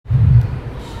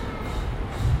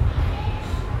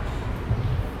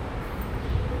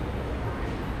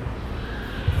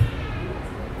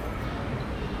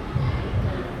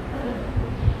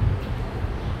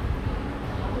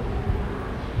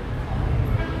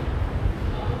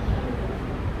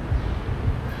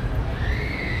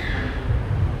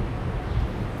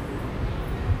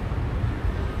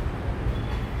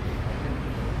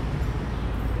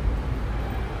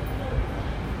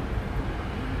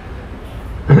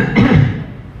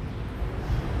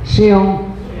ஸ்ரீயோம்.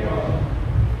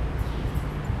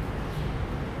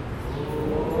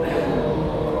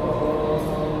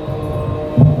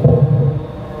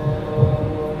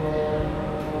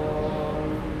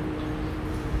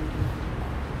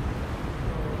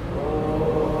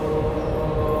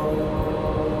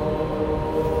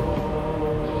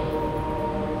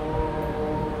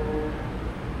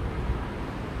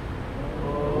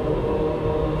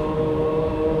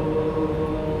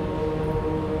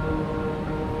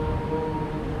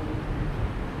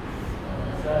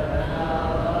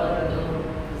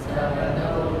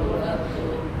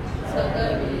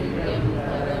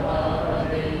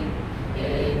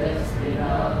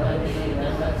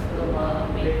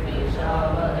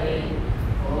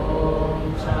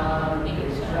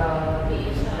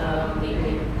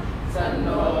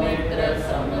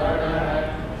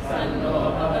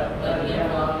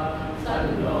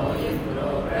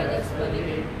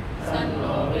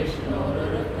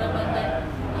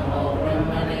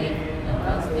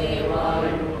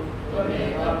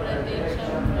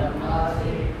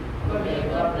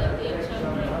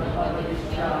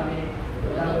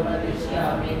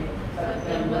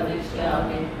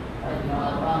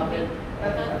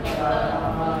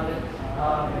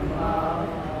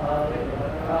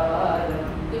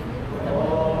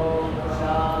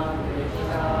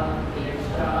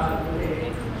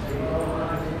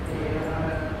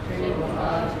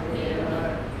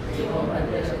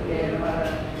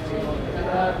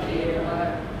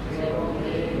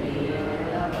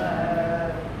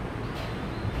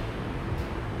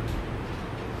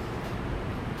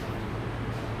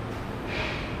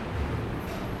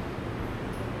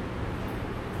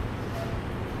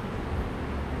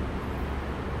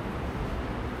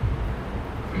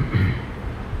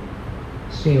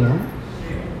 ஸ்ரீயோம்.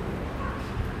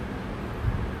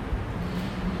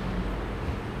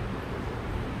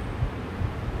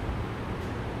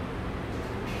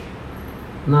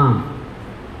 நாம்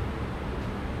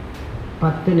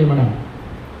 10 நிமிடம்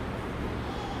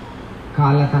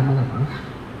காலதாமதமாக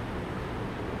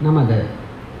நமது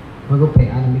வகுப்பை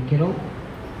ஆரம்பிக்கிறோம்.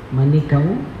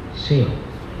 மன்னிக்கவும். ஸ்ரீயோம்.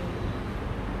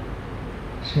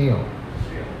 ஸ்ரீயோம்.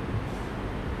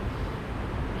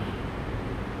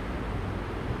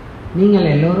 நீங்கள்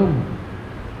எல்லோரும்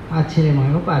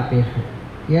ஆச்சரியமாக பார்ப்பீர்கள்,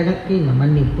 எதற்கு இந்த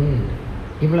மன்னிப்பு என்று.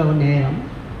 இவ்வளவு நேரம்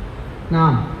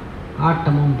நாம்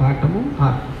ஆட்டமும் பாட்டமும்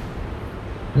பார்ப்போம்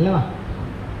அல்லவா?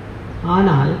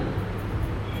 ஆனால்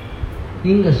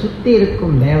இங்கு சுற்றி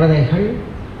இருக்கும் தேவதைகள்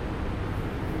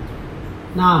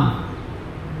நாம்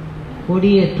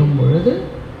கொடியேற்றும் பொழுது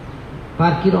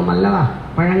பார்க்கிறோம் அல்லவா?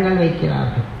 பழங்கள்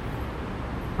வைக்கிறார்கள்.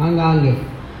 ஆங்காங்கே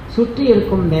சுற்றி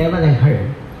இருக்கும் தேவதைகள்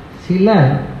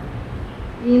சிலர்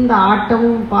இந்த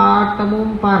ஆட்டமும்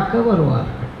பாட்டமும் பார்க்க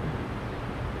வருவார்கள்,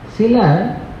 சிலர்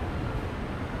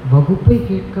வகுப்பை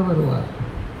கேட்க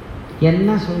வருவார்கள்.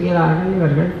 என்ன சொல்கிறார்கள்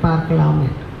இவர்கள் பார்க்கலாம்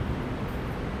என்று.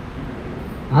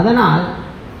 அதனால்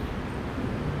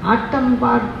ஆட்டம்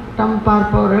பாட்டம்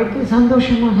பார்ப்பவர்களுக்கு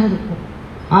சந்தோஷமாக இருக்கும்.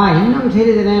 இன்னும்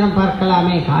சிறிது நேரம்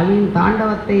பார்க்கலாமே, காளியின்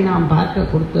தாண்டவத்தை நாம்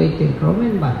பார்க்க கொடுத்து வைத்திருக்கிறோம்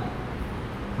என்பார்.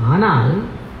 ஆனால்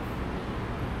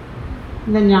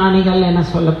இந்த ஞானிகள் என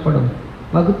சொல்லப்படும்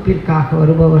வகுப்பிற்காக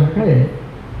வருபவர்கள்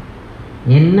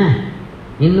என்ன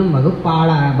இன்னும்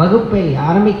வகுப்பை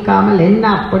ஆரம்பிக்காமல் என்ன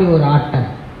அப்படி ஒரு ஆட்டம்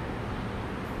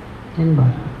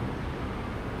என்பார்கள்.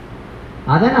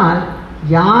 அதனால்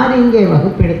யார் இங்கே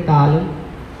வகுப்பெடுத்தாலும்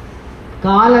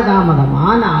காலதாமதம்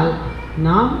ஆனால்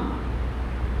நாம்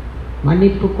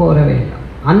மன்னிப்பு கோர வேண்டும்.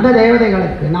 அந்த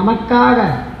தேவதைகளுக்கு நமக்காக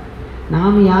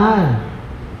நாம் யார்?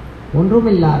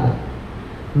 ஒன்றுமில்லாத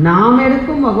நாம்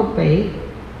எடுக்கும் வகுப்பை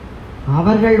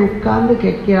அவர்கள் உட்கார்ந்து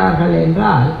கேட்கிறார்கள்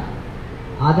என்றால்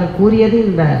அதற்குரியது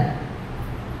இந்த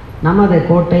நமது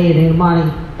கோட்டையை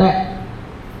நிர்மாணித்த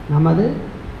நமது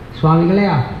சுவாமிகளே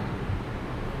ஆகும்,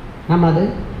 நமது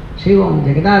ஸ்ரீஓம்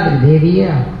ஜெகதாதிரி தேவியே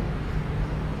ஆகும்.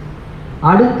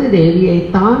 அடுத்த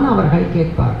தேவியைத்தான் அவர்கள்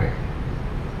கேட்பார்கள்,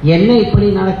 என்ன இப்படி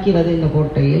நடக்கிறது இந்த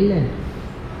கோட்டையில்.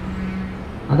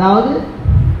 அதாவது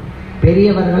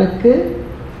பெரியவர்களுக்கு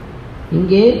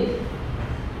இங்கே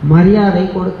மரியாதை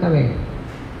கொடுக்க வேண்டும்.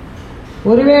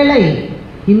 ஒருவேளை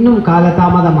இன்னும்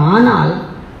காலதாமதம் ஆனால்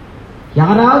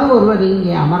யாராவது ஒருவர்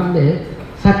இங்கே அமர்ந்து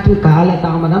சற்று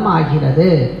காலதாமதம் ஆகிறது,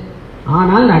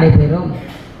 ஆனால் நடைபெறும்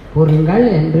பொருங்கள்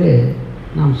என்று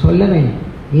நாம் சொல்ல வேண்டும்.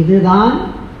 இதுதான்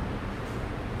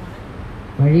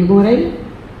வழிமுறை,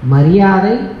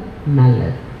 மரியாதை,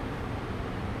 நல்லது.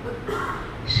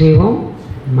 ஸ்ரீஓம்.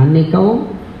 மன்னிக்கவும்,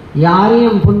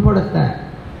 யாரையும் புண்படுத்த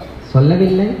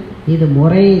சொல்லவில்லை, இது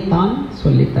முறையைத்தான்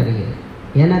சொல்லித் தருகிறது.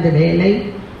 எனது வேலை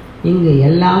இங்கு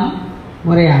எல்லாம்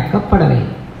முறையாக்கப்பட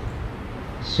வேண்டும்.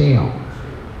 ஸ்ரீஓம்.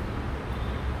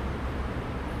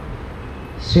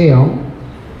 ஸ்ரீயம்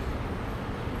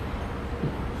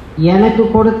எனக்கு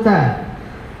கொடுத்த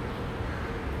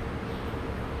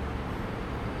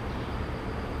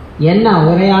என்ன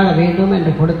உரையாட வேண்டும்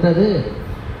என்று கொடுத்தது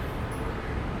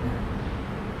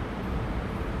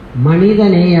மனித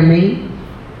நேயமே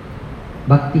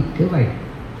பக்திக்கு வழி.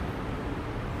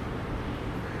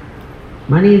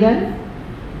 மனித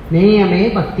நேயமே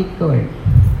பக்திக்கு வழி.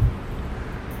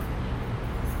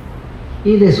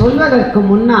 இது சொல்வதற்கு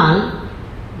முன்னால்,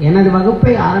 எனது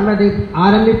வகுப்பை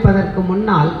ஆரம்பிப்பதற்கு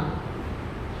முன்னால்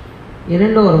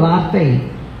ஒரு வார்த்தை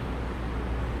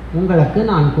உங்களுக்கு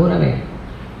நான் கூற வேண்டும்.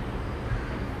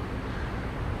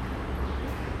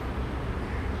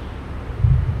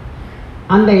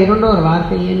 அந்த ஒரு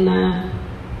வார்த்தை என்ன?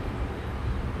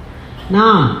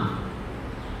 நாம்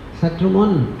சற்று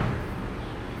முன்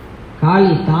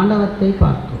காளி தாண்டவத்தை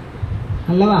பார்த்தோம்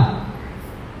அல்லவா?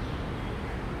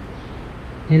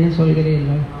 என்ன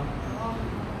சொல்கிறீர்கள்?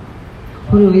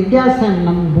 ஒரு வித்தியாசம்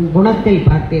நம் குணத்தில்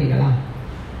பார்த்தீர்களா?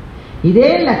 இதே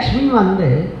லக்ஷ்மி வந்து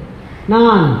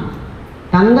நான்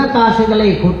தங்க காசுகளை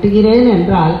கொட்டுகிறேன்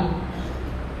என்றால்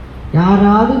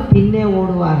யாராவது பின்னே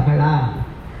ஓடுவார்களா?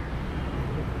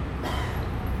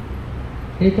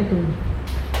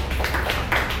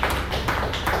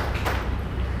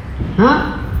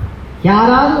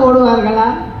 யாராவது ஓடுவார்களா?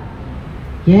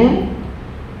 ஏன்?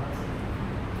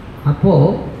 அப்போ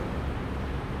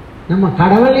நம்ம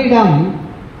கடவுளிடம்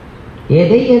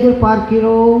எதை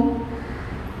எதிர்பார்க்கிறோம்?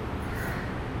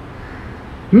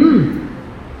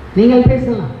 நீங்கள்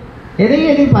பேசலாம். எதை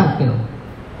எதிர்பார்க்கிறோம்?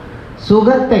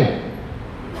 சுகத்தை.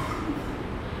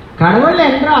 கடவுள்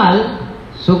என்றால்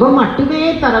சுகம் மட்டுமே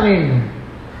தர வேண்டும்.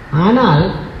 ஆனால்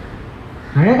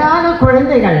அழகான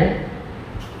குழந்தைகள்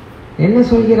என்ன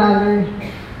சொல்கிறார்கள்?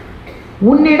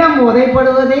 உன்னிடம்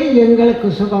உதைப்படுவதே எங்களுக்கு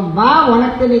சுகம், வா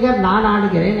உனக்கு நிகர் நான்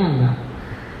ஆடுகிறேன் என்றார்.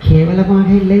 கேவலமாக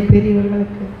இல்லை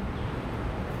பெரியவர்களுக்கு?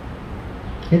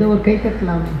 ஏதோ ஒரு கை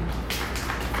தட்டலாம்.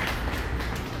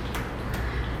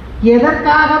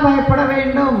 எதற்காக பயப்பட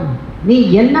வேண்டும்? நீ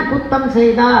என்ன குத்தம்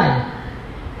செய்தாய்?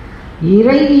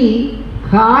 இறைவி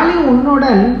காளி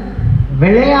உன்னுடன்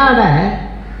விளையாட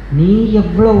நீ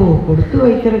எவ்வளவு கொடுத்து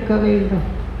வைத்திருக்க வேண்டும்?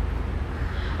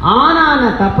 ஆனான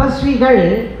தபஸ்விகள்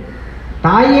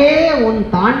தாயே உன்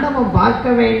தாண்டவம் பார்க்க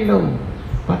வேண்டும்,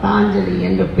 பதாஞ்சலி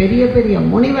என்ற பெரிய பெரிய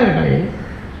முனிவர்கள்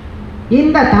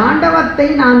இந்த தாண்டவத்தை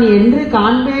நான் என்று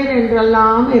காண்பேன்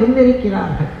என்றெல்லாம்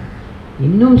இருந்திருக்கிறார்கள்.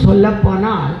 இன்னும் சொல்ல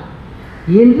போனால்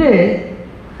இன்று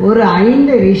ஒரு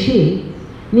 5 ரிஷி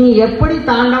நீ எப்படி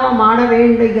தாண்டவம்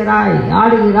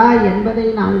ஆடுகிறாய் என்பதை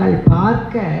நாங்கள்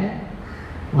பார்க்க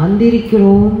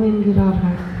வந்திருக்கிறோம்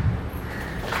என்கிறார்கள்.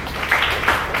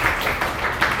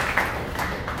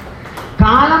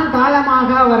 காலம் காலமாக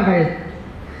அவர்கள்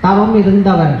தவம்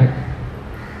இருந்தவர்கள்,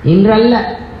 இன்றல்ல.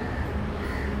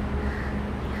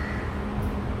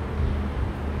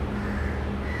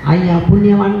 ஐயா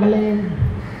புண்ணியவான்களே,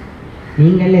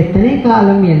 நீங்கள் எத்தனை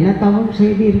காலம் என்ன தவம்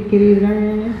செய்திருக்கிறீர்கள்?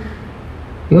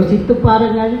 யோசித்து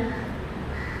பாருங்கள்.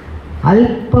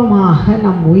 அல்பமாக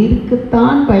நம்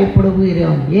உயிருக்குத்தான்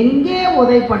பயப்படுகிறோம். எங்கே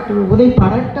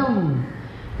உதைப்படட்டும்,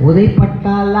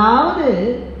 உதைப்பட்டாலாவது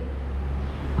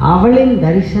அவளின்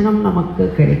தரிசனம் நமக்கு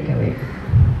கிடைக்க வேண்டும்.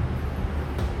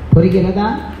 புரிகிறதா?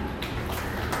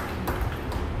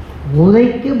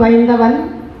 உதைக்கு பயந்தவன்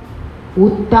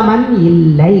உத்தமன்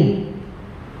இல்லை.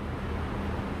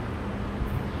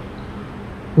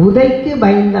 உதைக்கு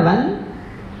பயந்தவன்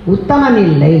உத்தமன்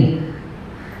இல்லை.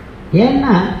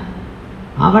 ஏன்னா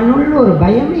அவனுள் ஒரு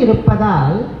பயம்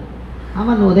இருப்பதால்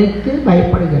அவன் உதைக்கு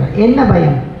பயப்படுகிறான். என்ன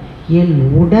பயம்? என்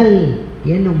உடல்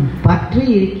என்னும் பற்றி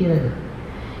இருக்கிறது.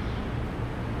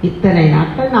 இத்தனை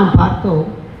நாட்கள் நாம் பார்த்தோம்,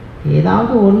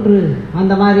 ஏதாவது ஒன்று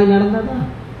அந்த மாதிரி நடந்ததா?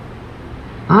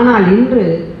 ஆனால் இன்று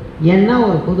என்ன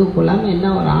ஒரு புதுக்குலம், என்ன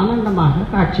ஒரு ஆனந்தமாக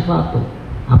காட்சி பார்த்தோம்.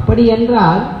 அப்படி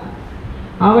என்றால்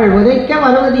அவள் உதைக்க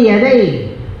வருவது எதை?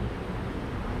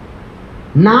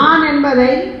 நான்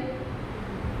என்பதை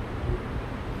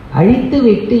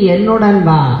அழித்துவிட்டு என்னுடன்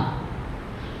வா.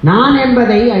 நான்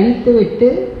என்பதை அழித்துவிட்டு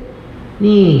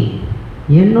நீ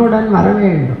என்னுடன் வர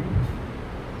வேண்டும்.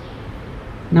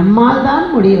 நம்மால் தான்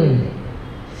முடியவில்லை.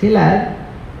 சிலர்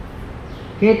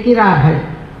கேட்கிறார்கள்,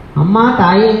 அம்மா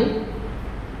தாயே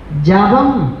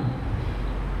ஜபம்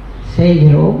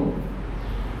செய்கிறோம்,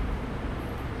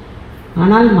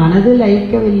 ஆனால் மனது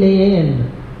லயிக்கவில்லையே என்று.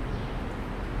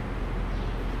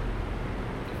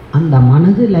 அந்த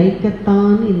மனது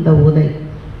லயிக்கத்தான் இந்த உதை.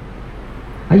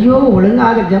 ஐயோ,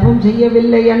 ஒழுங்காக ஜபம்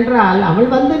செய்யவில்லை என்றால் அவள்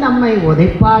வந்து நம்மை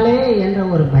உதைப்பாளே என்ற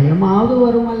ஒரு பயமாவது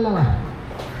வரும் அல்லவா?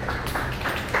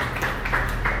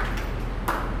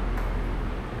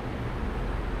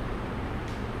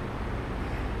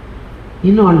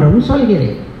 இன்னொன்றும்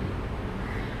சொல்கிறேன்.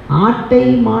 ஆட்டை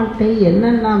மாட்டை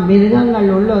என்னென்ன மிருகங்கள்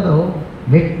உள்ளதோ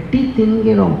வெட்டி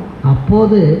தின்கிறோம்.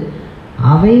 அப்போது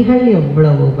அவைகள்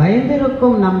எவ்வளவு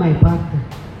பயந்திருக்கும் நம்மை பார்த்து.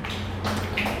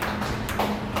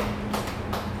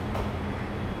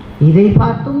 இதை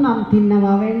பார்த்தும் நாம்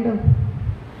தின்னவா வேண்டும்?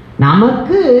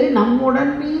 நமக்கு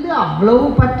நம்முடன் மீது அவ்வளவு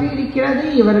பற்றி இருக்கிறது.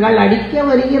 இவர்கள் அடிக்க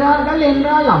வருகிறார்கள்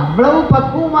என்றால் அவ்வளவு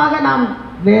பக்குவமாக நாம்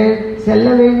செல்ல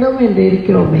வேண்டும் என்று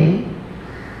இருக்கிறோமே.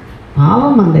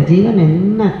 பாவம், அந்த ஜீவன்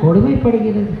என்ன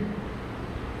கொடுமைப்படுகிறது.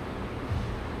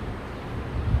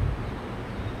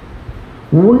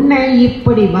 உன்னை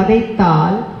இப்படி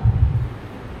வதைத்தால்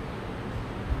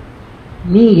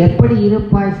நீ எப்படி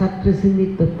இருப்பாய் சற்று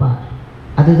சிந்தித்துப்பார்.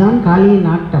 அதுதான் காளியின்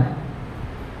ஆட்டம்.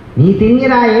 நீ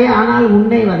தின்கிறாயே, ஆனால்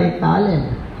உன்னை வதைத்தால் என்ன?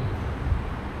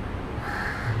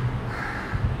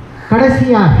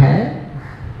 கடைசியாக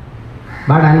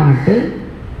வடநாட்டில்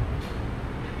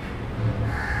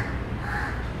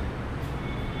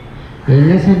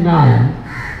எங்க சென்றாலும்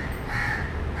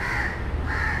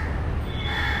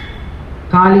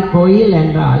காளி கோயில்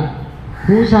என்றால்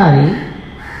பூசாரி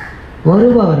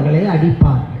வருபவர்களை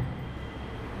அடிப்பார்கள்.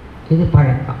 இது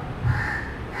பழக்கம்.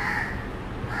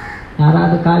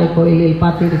 யாராவது காளி கோயிலில்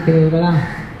பார்த்திருக்கிறீர்களா?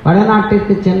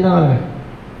 வடநாட்டிற்கு சென்றவர்கள்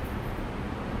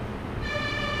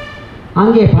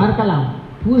அங்கே பார்க்கலாம்.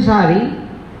 பூசாரி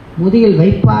முதுகில்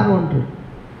வைப்பார் ஒன்று.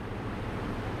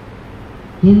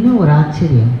 என்ன ஒரு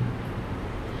ஆச்சரியம்!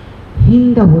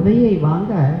 இந்த உதையை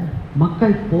வாங்க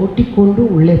மக்கள் போட்டி கொண்டு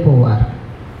உள்ளே போவார்.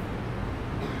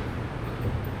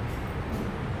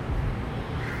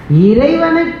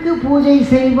 இறைவனுக்கு பூஜை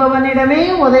செய்பவனிடமே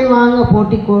உதை வாங்க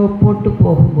போட்டு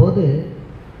போகும்போது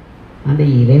அந்த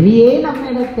இறைவியே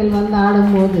நம்மிடத்தில் வந்து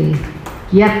ஆடும்போது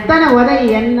எத்தனை உதை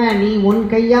என்ன! நீ உன்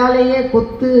கையாலேயே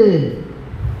குத்து,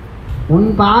 உன்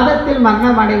பாதத்தில்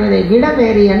மரணம் அடைவதை விட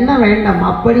வேறு என்ன வேண்டும்?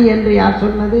 அப்படி என்று யார்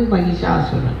சொன்னது?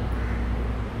 மகிஷாசுரன்.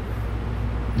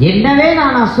 என்னவே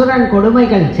நான் அசுரன்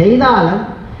கொடுமைகள் செய்தாலும்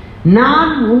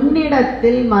நான்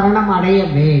உன்னிடத்தில் மரணம் அடைய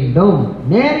வேண்டும்.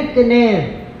 நேருக்கு நேர்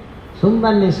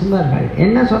சும்பன் சும்பர்கள்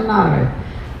என்ன சொன்னார்கள்?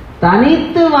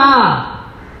 தனித்து வா,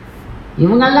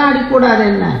 இவங்கெல்லாம் அடிக்கூடாது.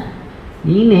 என்ன,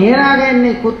 நீ நேராக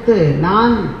என்னை குத்து,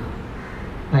 நான்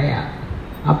தயார்.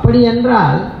 அப்படி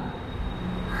என்றால்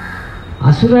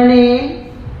அசுரனே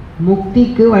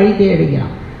முக்திக்கு வழி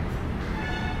தேடுகிறான்.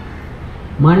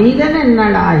 மனிதன்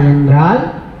என்னடா என்றால்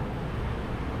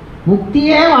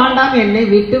முக்தியே வேண்டாம், என்னை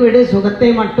விட்டுவிடு, சுகத்தை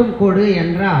மட்டும் கொடு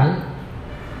என்றால்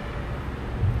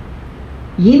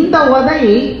இந்த உதை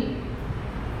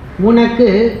உனக்கு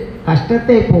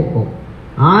கஷ்டத்தை போக்கும்.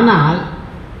 ஆனால்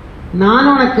நான்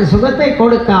உனக்கு சுகத்தை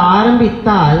கொடுக்க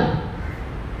ஆரம்பித்தால்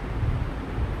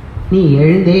நீ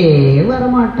எழுந்தே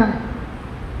வரமாட்டாய்.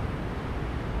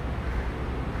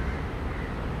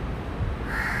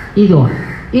 இது ஒன்று.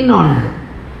 இன்னொன்று,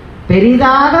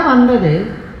 பெரிதாக வந்தது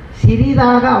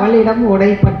சிறிதாக அவளிடம்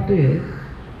உடைப்பட்டு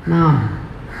நாம்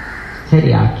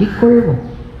சரியாக்கிக் கொள்வோம்.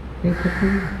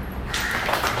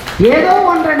 ஏதோ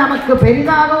ஒன்று நமக்கு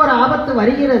பெரிதாக ஒரு ஆபத்து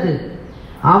வருகிறது,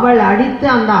 அவள் அடித்து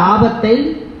அந்த ஆபத்தை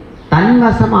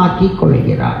தன்வசமாக்கிக்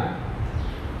கொள்கிறாள்.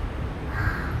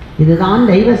 இதுதான்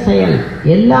தெய்வ செயல்.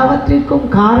 எல்லாவற்றிற்கும்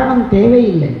காரணம்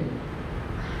தேவையில்லை.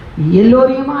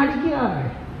 எல்லோரையும் அடிக்கிறார்கள்.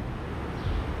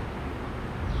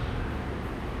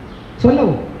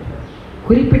 சொல்லவும்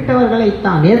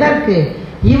குறிப்பிட்டவர்களைத்தான். எதற்கு?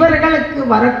 இவர்களுக்கு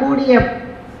வரக்கூடிய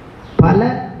பல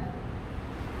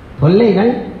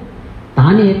தொல்லைகள்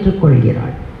தான்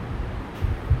ஏற்றுக்கொள்கிறாள்.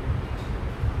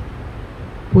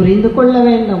 புரிந்து கொள்ள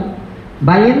வேண்டும்.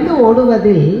 பயந்து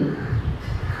ஓடுவதில்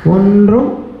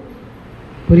ஒன்றும்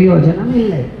பிரயோஜனம்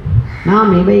இல்லை.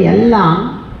 நாம் இவை எல்லாம்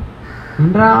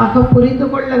நன்றாக புரிந்து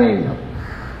கொள்ள வேண்டும்.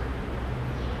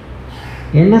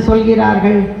 என்ன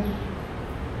சொல்கிறார்கள்?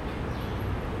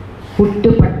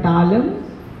 குட்டுப்பட்டாலும்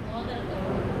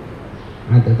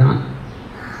அதுதான்,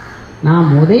 நாம்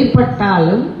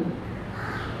உதைப்பட்டாலும்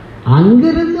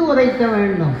அங்கிருந்து உதைக்க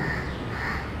வேண்டும்.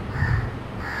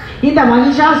 இந்த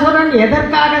மகிஷாசுரன்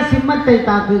எதற்காக சிம்மத்தை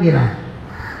தாக்குகிறான்?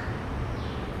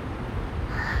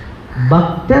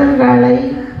 பக்தர்களை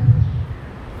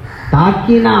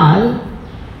தாக்கினால்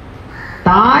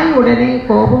தாய் உடனே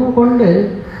கோபம் கொண்டு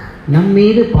நம்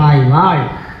மீது பாய்வாள்.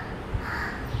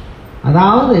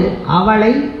 அதாவது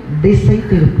அவளை திசை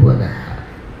திருப்புவதற்காக.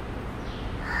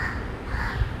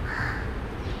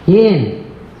 ஏன்?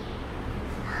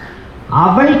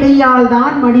 அவள் கையால்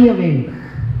தான் மடிய வேண்டும்.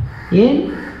 ஏன்?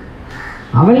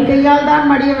 அவள் கையால் தான்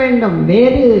மடிய வேண்டும்,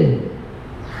 வேறு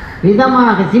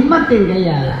விதமாக சிம்மத்தின்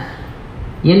கையால்.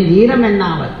 என் வீரம்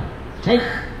என்னாவது?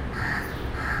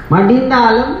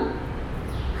 மடிந்தாலும்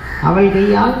அவள்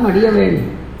கையால் மடிய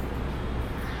வேண்டும்.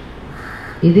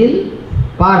 இதில்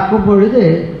பார்க்கும் பொழுது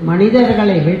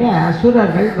மனிதர்களை விட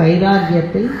அசுரர்கள்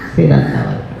வைராகியத்தில்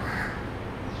சிறந்தவர்கள்.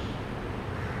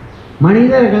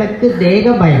 மனிதர்களுக்கு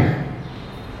தேக பயம்,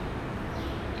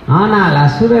 ஆனால்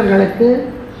அசுரர்களுக்கு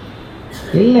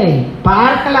இல்லை,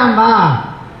 பார்க்கலாம் வா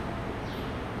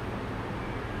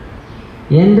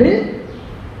என்று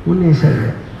முன்னே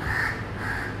செல்வது.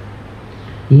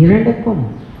 இரண்டுக்கும்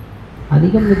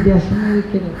அதிகம் வித்தியாசம்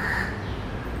இருக்கிறது.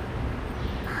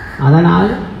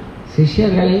 அதனால்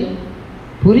சிஷ்யர்களை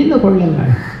புரிந்து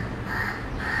கொள்ளுங்கள்.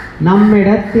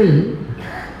 நம்மிடத்தில்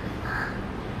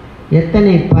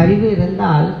எத்தனை பரிவு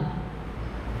இருந்தால்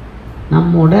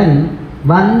நம்முடன்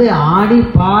வந்து ஆடி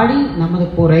பாடி நமது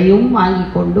குறையும் வாங்கி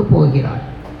கொண்டு போகிறார்.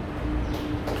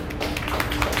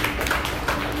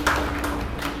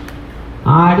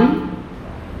 ஆடி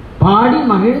பாடி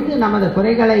மகிழ்ந்து நமது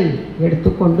குறைகளை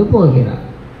எடுத்துக்கொண்டு போகிறார்.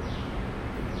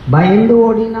 பயந்து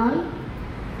ஓடினால்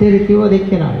திருப்பி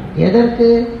உதைக்கிறாள். எதற்கு?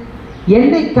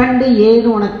 என்னை கண்டு ஏன்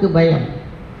உனக்கு பயம்?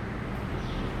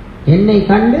 என்னை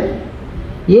கண்டு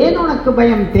ஏன் உனக்கு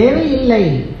பயம்? தேவையில்லை,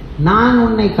 நான்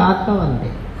உன்னை காக்க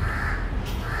வந்தேன்.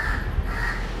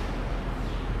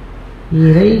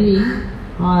 இறைவி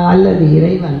அல்லது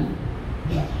இறைவன்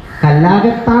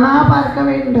கல்லாகத்தானா பார்க்க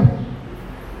வேண்டும்?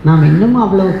 நாம் இன்னும்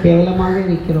அவ்வளவு கேவலமாக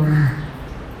இருக்கிறோம்.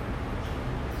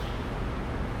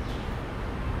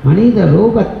 மனித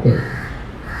ரூபத்தில்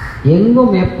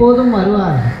எங்கும் எப்போதும்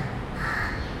வருவார்கள்.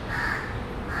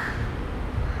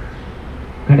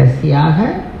 கடைசியாக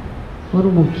ஒரு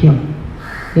முக்கியம்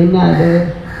என்ன? அது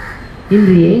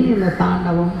இன்று ஏன் இந்த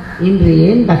தாண்டவம்? இன்று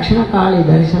ஏன் தட்சிணகாளி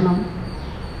தரிசனம்?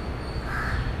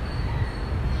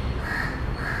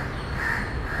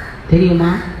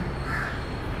 தெரியுமா?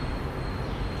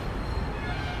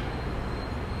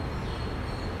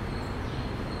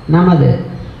 நமது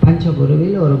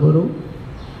பஞ்சகுருவில் ஒரு குரு.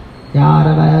 யார்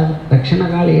அவர்?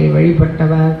 தட்சிணகாளியை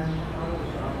வழிபட்டவர்.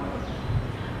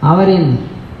 அவரின்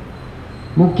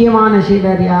முக்கியமான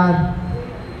சீடர் யார்?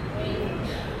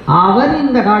 அவர்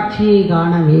இந்த காட்சியை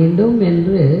காண வேண்டும்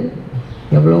என்று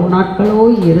எவ்வளவு நாட்களோ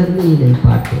இருந்து இதை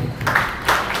பார்த்தேன்.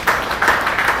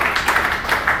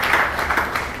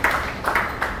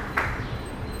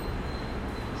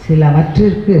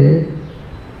 சிலவற்றிற்கு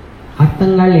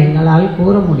அர்த்தங்கள் எங்களால்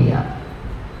கூற முடியாது.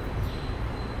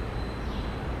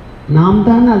 நாம்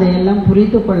தான் அதையெல்லாம்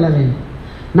புரிந்து கொள்ள வேண்டும்.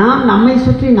 நாம் நம்மை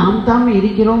சுற்றி நாம் தான்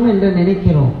இருக்கிறோம் என்று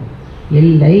நினைக்கிறோம்.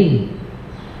 இல்லை,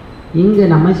 இங்கு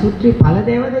நம்மை சுற்றி பல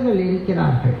தேவதைகள்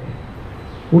இருக்கிறார்கள்.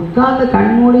 உட்கார்ந்து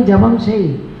கண்மூடி ஜபம் செய்,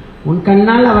 உன்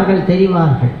கண்ணால் அவர்கள்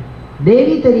தெரிவார்கள்.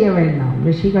 தேவி தெரிய வேண்டாம்,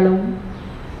 ரிஷிகளும்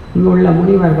இங்குள்ள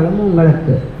முனிவர்களும்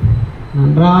உங்களுக்கு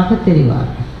நன்றாக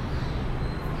தெரிவார்கள்.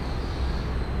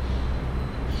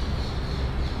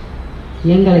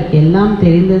 எங்களுக்கு எல்லாம்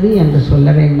தெரிந்தது என்று சொல்ல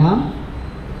வேண்டாம்.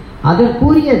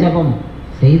 அதற்குரிய ஜபம்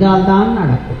செய்தால்தான்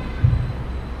நடக்கும்.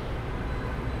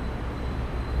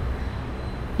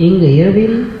 இங்கு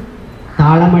இரவில்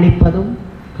தாளமடிப்பதும்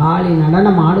காளி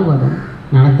நடனம் ஆடுவதும்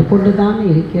நடந்து கொண்டுதான்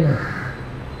இருக்கிறது.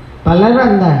 பலர்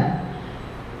அந்த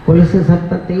கொலுசு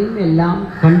சத்தத்தையும் எல்லாம்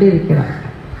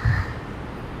கண்டிருக்கிறார்கள்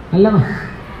அல்லவா?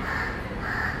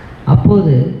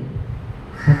 அப்போது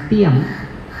சத்தியம்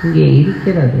இங்கே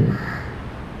இருக்கிறது.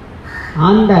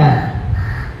 அந்த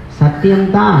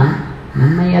சத்தியம்தான்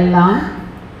நம்மையெல்லாம்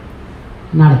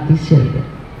நடத்தி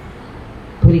செல்கிறது.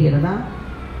 புரிகிறதா?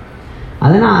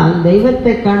 அதனால்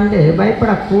தெய்வத்தை கண்டு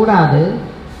பயப்படக்கூடாது.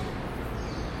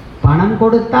 பணம்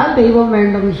கொடுத்தால் தெய்வம்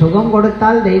வேண்டும், சுகம்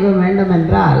கொடுத்தால் தெய்வம் வேண்டும்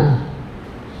என்றால்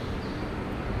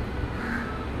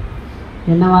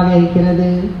என்னவாக இருக்கிறது?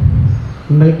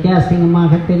 உங்களுக்கே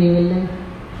அசிங்கமாக தெரியவில்லை?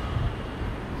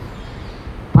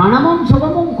 பணமும்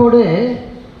சுகமும் கொடு,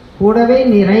 கூடவே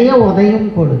நிறைய உதயும்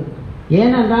கொடு.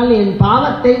 ஏனென்றால் என்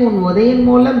பாவத்தை உன் உதயின்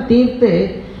மூலம் தீர்த்து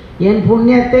என்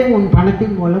புண்ணியத்தை உன்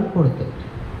பணத்தின் மூலம் கொடுத்து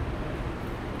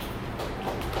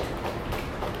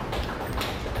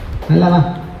அல்லவா?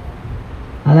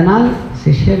 அதனால்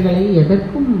சிஷ்யர்களை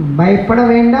எதற்கும் பயப்பட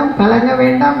வேண்டாம், கலங்க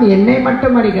வேண்டாம். என்னை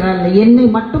மட்டும் அடிக்கிறாள், என்னை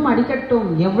மட்டும் அடிக்கட்டும்.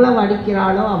 எவ்வளவு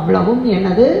அடிக்கிறாளோ அவ்வளவும்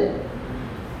எனது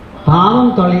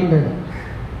பாவம் தொலைந்தது.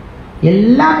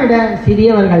 எல்லாம் விட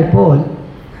சிறியவர்கள் போல்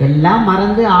எல்லாம்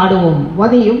மறந்து ஆடுவோம்,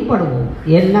 உதையும் படுவோம்,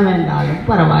 என்ன வேண்டாலும்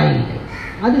பரவாயில்லை.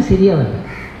 அது சிறியவர்கள்.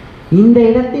 இந்த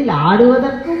இடத்தில்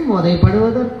ஆடுவதற்கும்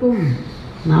உதைப்படுவதற்கும்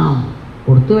நாம்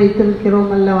கொடுத்து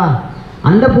வைத்திருக்கிறோம் அல்லவா?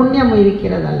 அந்த புண்ணியம்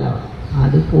இருக்கிறது அல்லவா?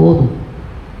 அது போதும்.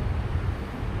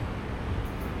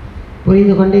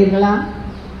 புரிந்து கொண்டீர்களா?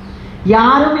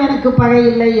 யாரும் எனக்கு பகை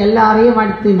இல்லை, எல்லாரையும்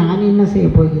அடித்து நான் என்ன செய்ய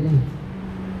போகிறேன்?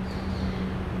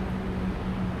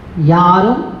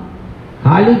 யாரும்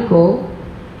காளிக்கோ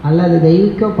அல்லது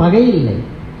தெய்விக்கோ பகை இல்லை.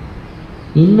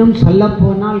 இன்னும் சொல்ல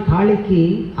போனால் காளிக்கு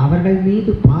அவர்கள்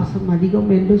மீது பாசம் அதிகம்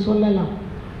என்று சொல்லலாம்,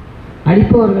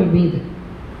 அடிப்பவர்கள் மீது.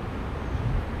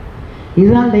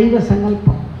 இதுதான் தெய்வ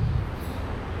சங்கல்பம்.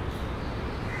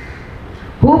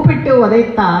 கூப்பிட்டு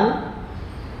உதைத்தால்,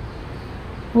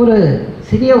 ஒரு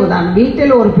சிறிய உதாரணம்,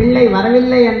 வீட்டில் ஒரு பிள்ளை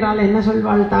வரவில்லை என்றால் என்ன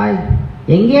சொல்வாள் தாய்?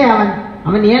 எங்கே அவன்,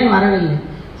 அவன் ஏன் வரவில்லை?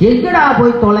 எங்கடா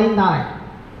போய் தொலைந்தாய்?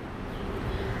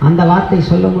 அந்த வார்த்தை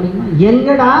சொல்ல முடியுமா?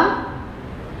 எங்கடா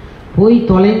போய்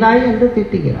தொலைந்தாய் என்று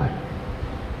திட்டுகிறாள்.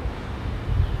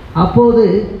 அப்போது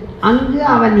அங்கு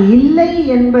அவன் இல்லை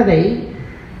என்பதை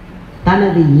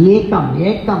தனது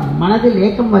ஏக்கம் மனதில்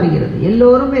ஏக்கம் வருகிறது.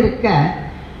 எல்லோரும் இருக்க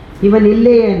இவன்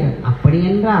இல்லையே என்று. அப்படி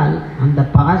என்றால் அந்த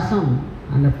பாசம்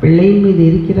அந்த பிள்ளையின் மீது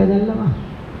இருக்கிறது அல்லவா?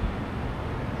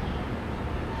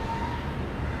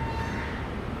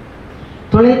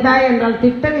 தொலைந்தாய் என்றால்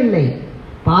திட்டவில்லை,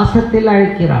 பாசத்தில்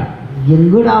அழைக்கிறாள்.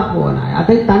 எங்குடா போனாய்?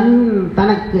 அதை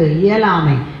தனக்கு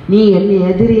இயலாமை, நீ என்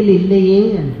எதிரில் இல்லையே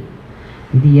என்று.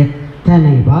 இது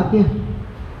எத்தனை பாக்கியம்!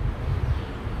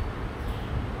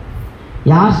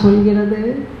 யார் சொல்கிறது?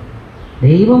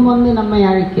 தெய்வம் வந்து நம்மை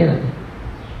அழைக்கிறது.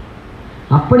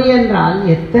 அப்படி என்றால்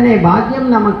எத்தனை பாக்கியம்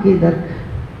நமக்கு இதற்கு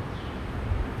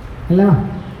அல்லவா?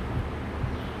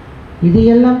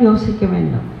 இதையெல்லாம் யோசிக்க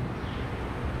வேண்டும்.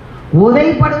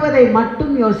 உதைப்படுவதை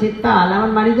மட்டும் யோசித்தால்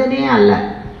அவன் மனிதனே அல்ல.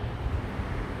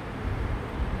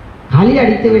 காளி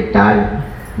அடித்து விட்டாள்,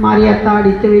 மாரியத்தா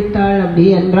அடித்து விட்டாள் அப்படி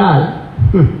என்றால்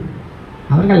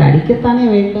அவர்கள் அடிக்கத்தானே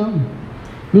வேண்டும்.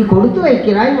 நீ கொடுத்து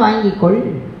வைக்கிறாய், வாங்கிக்கொள்,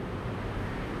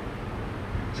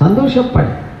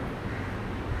 சந்தோஷப்படு,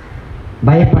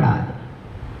 பயப்படாது.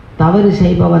 தவறு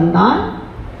செய்பவன் தான்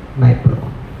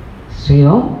பயப்படுவான்.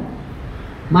 ஸ்ரீயோம்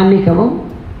மன்னிக்கவும்,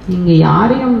 இங்கு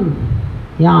யாரையும்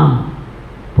யாம்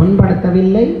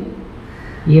புண்படுத்தவில்லை.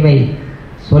 இவை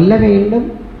சொல்ல வேண்டும்,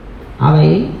 அவை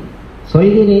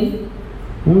சொல்கிறேன்,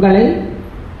 உங்களை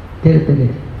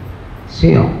திருத்துகிறேன்.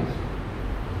 ஸ்ரீயோம்.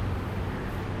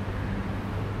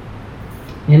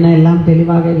 என்ன எல்லாம்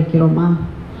தெளிவாக இருக்கிறோமா?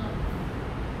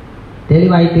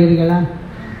 தெளிவாயிட்டீர்களா?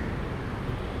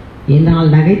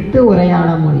 என்னால் நகைத்து உரையாட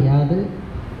முடியாது,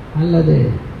 அல்லது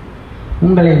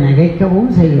உங்களை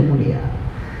நகைக்கவும் செய்ய முடியாது.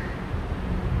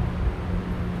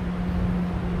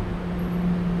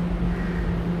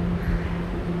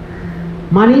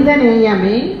 மனித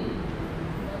நேயமே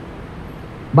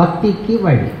பக்திக்கு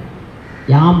வழி.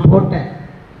 யாம் போட்ட,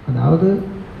 அதாவது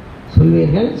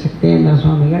சொல்வீர்கள் சக்தேந்திர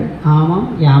சுவாமிகள், ஆமாம்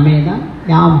யாமேதான்,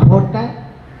 யாம் போட்ட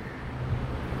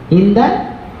இந்த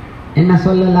என்ன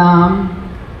சொல்லலாம்,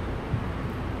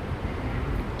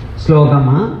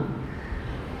 ஸ்லோகமா,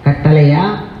 கட்டளையா,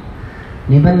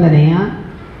 நிபந்தனையா,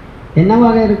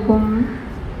 என்னவாக இருக்கும்?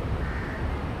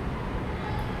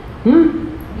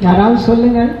 யாராவது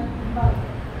சொல்லுங்கள்.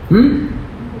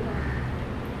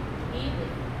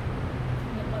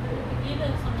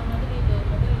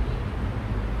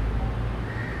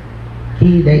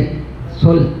 கீதை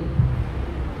சொல்,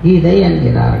 கீதை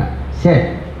என்கிறார்கள். சரி,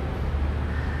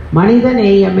 மனித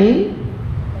நேயமே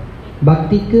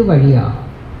பக்திக்கு வழியாகும்.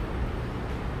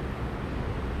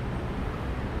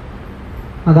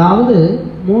 அதாவது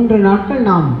 3 நாட்கள்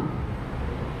நாம்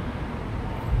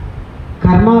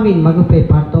கர்மாவின் வகுப்பை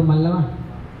பார்த்தோம் அல்லவா?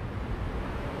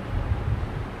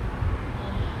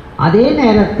 அதே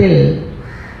நேரத்தில்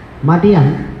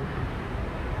மதியம்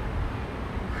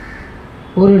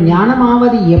ஒரு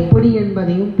ஞானமாவது எப்படி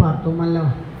என்பதையும் பார்த்தோம்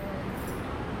அல்லவா?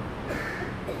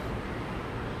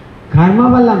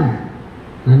 கர்மபலம்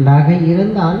நன்றாக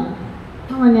இருந்தால்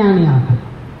அவன் ஞானியாகலாம்.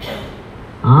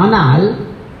 ஆனால்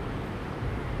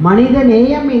மனித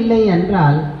நேயம் இல்லை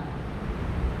என்றால்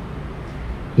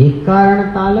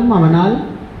எக்காரணத்தாலும் அவனால்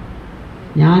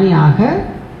ஞானியாக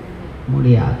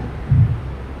முடியாது.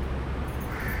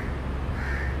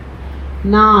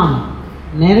 நாம்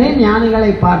நிறைய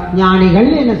ஞானிகளை ஞானிகள்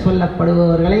என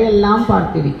சொல்லப்படுபவர்களை எல்லாம்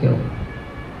பார்த்திருக்கிறோம்.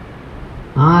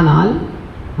 ஆனால்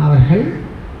அவர்கள்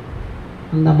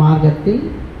அந்த மார்க்கத்தில்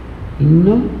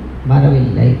இன்னும்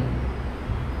வரவில்லை.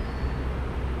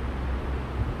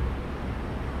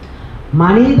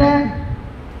 மனித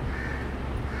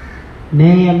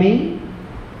நேயமே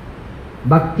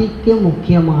பக்திக்கு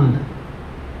முக்கியமானது.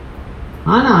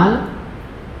 ஆனால்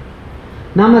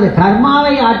நமது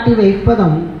கர்மாவை ஆட்டி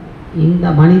வைப்பதும் இந்த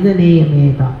மனித நேயமே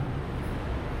தான்.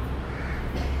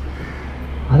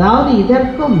 அதாவது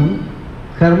இதற்கும்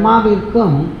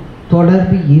கர்மாவிற்கும்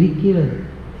தொடர்பு இருக்கிறது.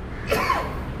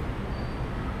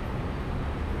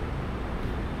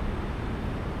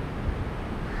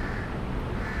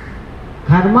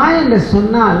 கர்மா என்று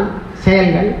சொன்னால்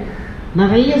செயல்கள்,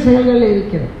 நிறைய செயல்கள்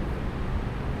இருக்கிறது.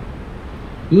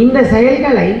 இந்த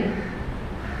செயல்களை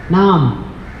நாம்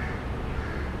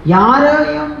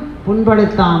யாரையும்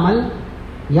புண்படுத்தாமல்,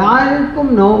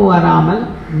 யாருக்கும் நோவு வராமல்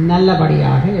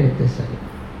நல்லபடியாக எடுத்து செல்லும்.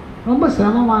 ரொம்ப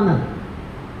சிரமமானது.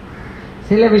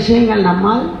 சில விஷயங்கள்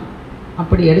நம்மால்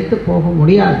அப்படி எடுத்து போக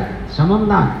முடியாது,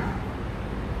 சிரமம்தான்.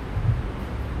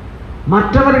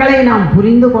 மற்றவர்களை நாம்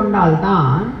புரிந்து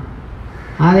கொண்டால்தான்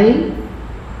அதை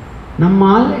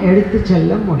நம்மால் எடுத்து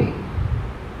செல்ல முடியும்.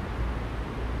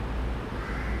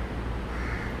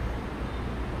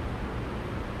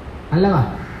 அல்லவா?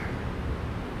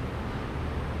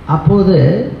 அப்போது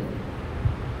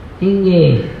இங்கே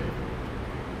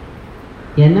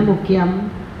என்ன முக்கியம்?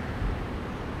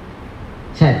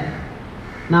 சரி,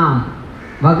 நாம்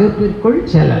வகுப்பிற்குள்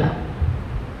செல்லலாம்.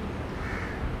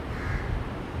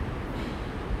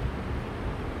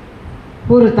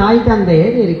 ஒரு தாய்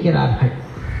தந்தையர் இருக்கிறார்கள்.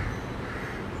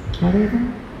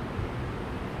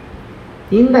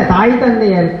 இந்த தாய்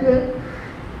தந்தையருக்கு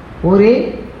ஒரே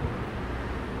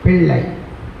பிள்ளை.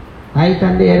 தாய்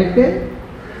தந்தையருக்கு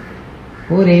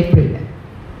ஒரே பிள்ளை.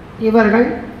 இவர்கள்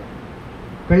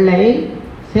பிள்ளையை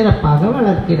சிறப்பாக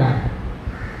வளர்க்கிறார்கள்.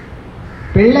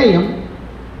 பிள்ளையும்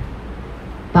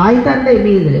தாய் தந்தை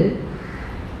மீது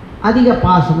அதிக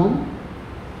பாசமும்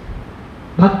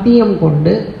பக்தியும்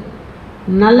கொண்டு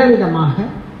நல்ல விதமாக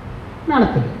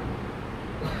நடத்துகிறது.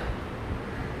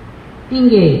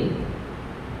 இங்கே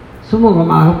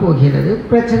சுமூகமாக போகிறது,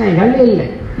 பிரச்சனைகள் இல்லை.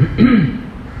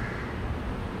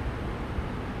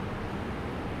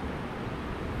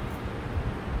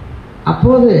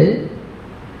 அப்போது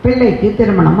பிள்ளைக்கு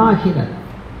திருமணம் ஆகிறது.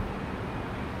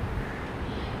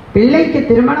 பிள்ளைக்கு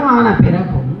திருமணமான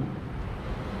பிறகும்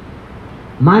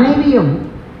மனைவியும்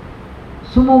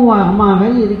சுமூகமாக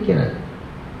இருக்கிறது.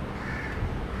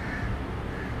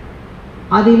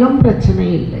 அதிலும் பிரச்சனை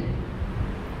இல்லை,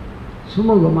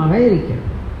 சுமூகமாக இருக்கிறது.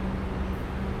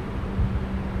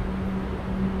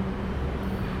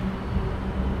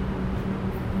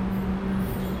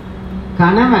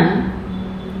 கணவன்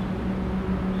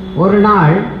ஒரு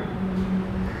நாள்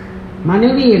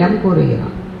மனைவியிடம்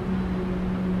கூறுகிறான்,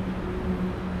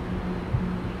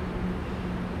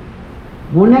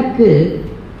 உனக்கு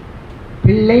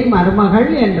பிள்ளை மருமகள்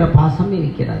என்ற பாசம்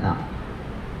இருக்கிறதா?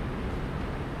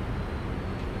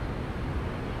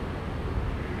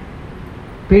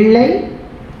 பிள்ளை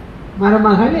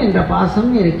மருமகள் என்ற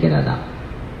பாசம் இருக்கிறதா?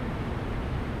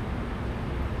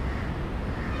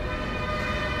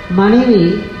 மனைவி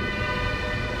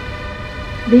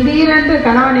திடீரென்று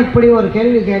கணவன் இப்படி ஒரு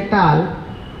கேள்வி கேட்டால்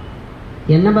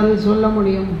என்ன பதில் சொல்ல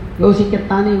முடியும்?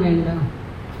 யோசிக்கத்தானே வேண்டும்.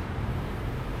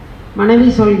 மனைவி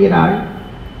சொல்கிறாள்,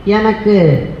 எனக்கு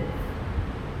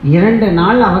 2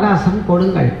 நாள் அவகாசம்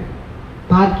கொடுங்கள்,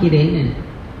 பார்க்கிறேன் என்று.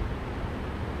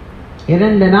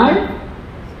 2 நாள்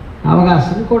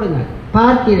அவகாசம் கொடுங்கள்,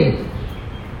 பார்க்கிறேன்.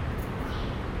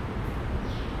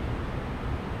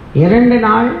 2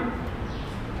 நாள்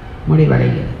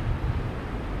முடிவடைகிறது.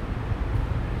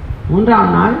 3ஆம்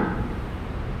நாள்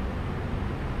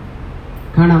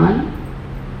கணவன்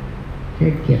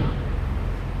கேட்கிறான்,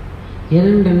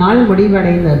 2 நாள்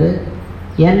முடிவடைந்தது,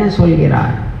 என்ன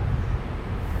சொல்கிறார்?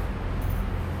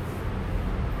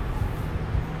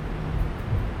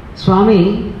 சுவாமி,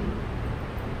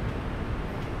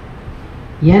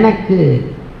 எனக்கு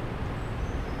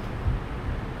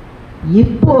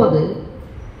இப்போது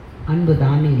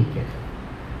அன்புதான் இருக்கிறது.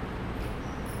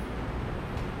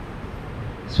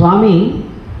 சுவாமி,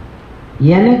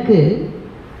 எனக்கு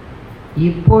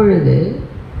இப்பொழுது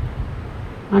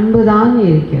அன்புதான்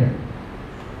இருக்கிறது.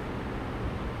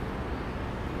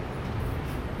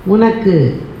 உனக்கு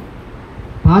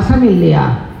பாசம் இல்லையா?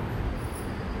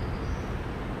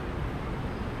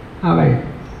 அவள்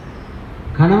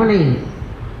கணவனை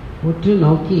உற்று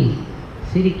நோக்கி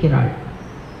சிரிக்கிறாள்.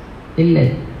 இல்லை,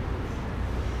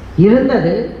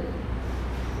 இருந்தது.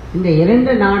 இந்த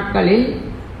 2 நாட்களில்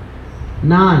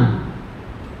நான்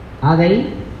அதை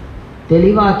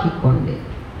தெளிவாக்கிக் கொண்டேன்.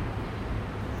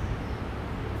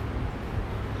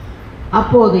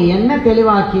 அப்போது என்ன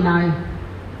தெளிவாக்கினாய்?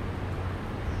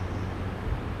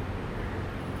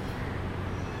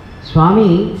 சுவாமி,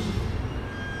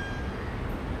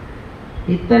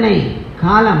 இத்தனை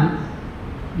காலம்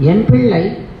என்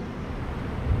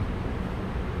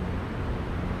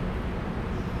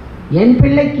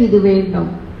பிள்ளைக்கு இது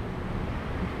வேண்டும்,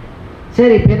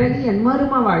 சரி, பிறகு என்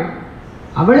மருமகள்,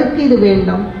 அவளுக்கு இது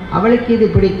வேண்டும், அவளுக்கு இது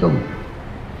பிடிக்கும்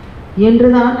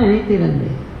என்றுதான்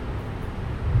நினைத்திருந்தேன்.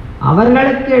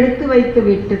 அவர்களுக்கு எடுத்து வைத்து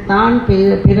விட்டு தான்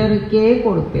பிறருக்கே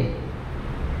கொடுப்பேன்.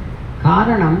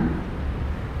 காரணம்,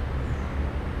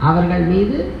 அவர்கள்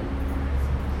மீது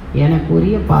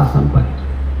எனக்குரிய பாசம் பற்றி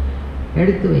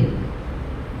எடுத்து வைத்து.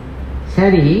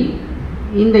 சரி,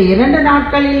 இந்த 2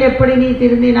 நாட்களில் எப்படி நீ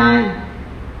திருந்தினாய்?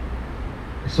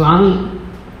 சுவாமி,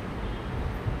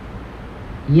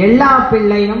 எல்லா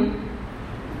பிள்ளையும்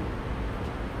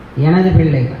எனது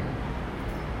பிள்ளைகள்,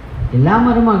 எல்லா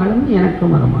மருமகளும் எனக்கு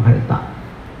மருமகள் தான்.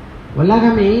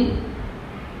 உலகமே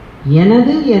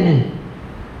எனது என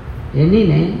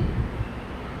எண்ணினேன்.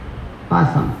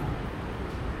 பாசம்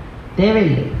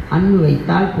தேவையில்லை, அன்பு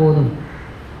வைத்தால் போதும்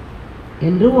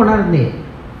என்று உணர்ந்தேன்.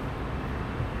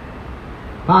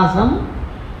 பாசம்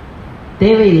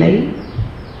தேவையில்லை,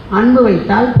 அன்பு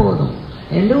வைத்தால் போதும்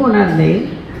என்று உணர்ந்தேன்.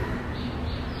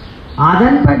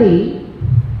 அதன்படி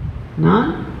நான்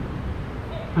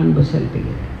அன்பு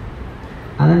செலுத்துகிறேன்.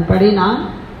 அதன்படி நான்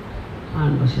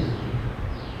அன்பு செலுத்துகிறேன்.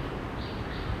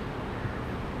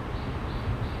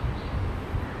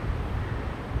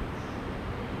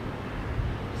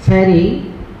 சரி,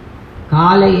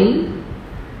 காலையில்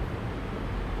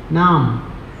நாம்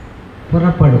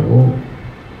புறப்படுவோம்.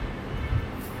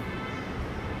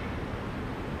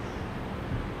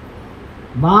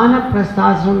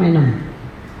 வானப்பிரஸ்தாசிரமம் எனும்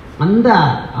அந்த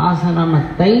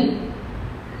ஆசிரமத்தை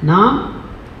நாம்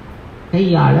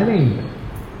கையாள வேண்டும்.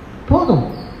 போதும்,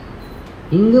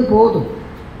 இங்கு போதும்.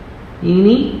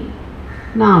 இனி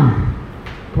நாம்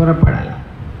புறப்படலாம்.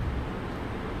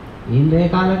 இன்றைய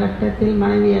காலகட்டத்தில்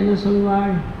மனைவி என்ன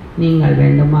சொல்வாள்? நீங்கள்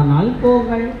வேண்டுமானால்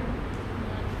போங்கள்,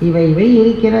 இவை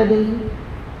இருக்கிறது,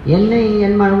 என்னை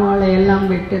என் மருமகளை எல்லாம்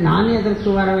விட்டு நான்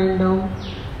எதற்கு வர வேண்டும்?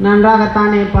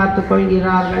 நன்றாகத்தானே பார்த்து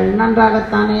கொள்கிறார்கள்,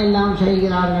 நன்றாகத்தானே எல்லாம்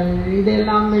செய்கிறார்கள்,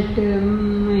 இதெல்லாம் விட்டு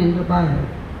என்று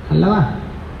பாருங்கள் அல்லவா?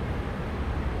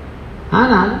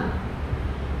 ஆனால்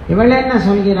இவள் என்ன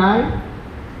சொல்கிறாள்?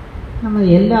 நம்ம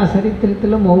எல்லா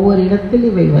சரித்திரத்திலும் ஒவ்வொரு இடத்தில்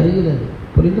இவை வருகிறது,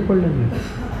 புரிந்து கொள்ளுங்கள்.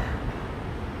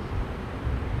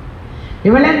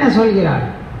 இவள் என்ன சொல்கிறாள்?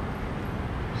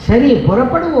 சரி,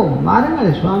 புறப்படுவோம்,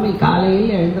 வாருங்கள் சுவாமி,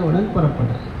 காலையில் எழுந்தவுடன்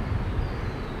புறப்பட.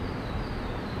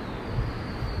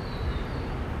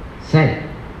 சரி,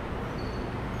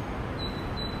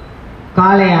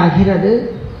 காலை ஆகிறது.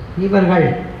 இவர்கள்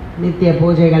நித்திய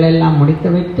பூஜைகள் எல்லாம்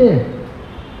முடித்துவிட்டு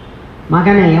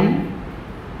மகனையும்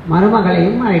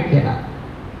மருமகளையும் அழைக்கிறார்.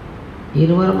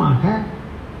 இருவருமாக,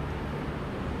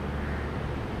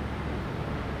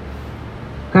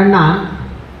 கண்ணா,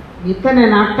 இத்தனை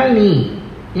நாட்கள் நீ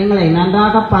எங்களை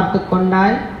நன்றாக பார்த்து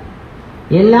கொண்டாய்,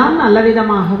 எல்லாம் நல்ல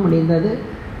விதமாக முடிந்தது.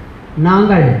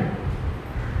 நாங்கள்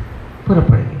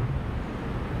புறப்படுகிறோம்.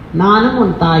 நானும்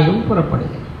உன் தாயும்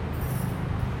புறப்படுகிறோம்.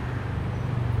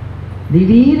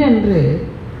 திடீரென்று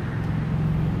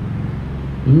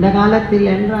இந்த காலத்தில்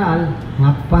என்றால்,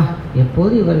 அப்பா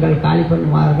எப்போது இவர்கள் காலி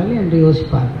பண்ணுவார்கள் என்று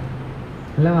யோசிப்பார்கள்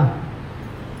அல்லவா?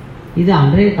 இது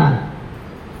அன்றைய காலம்.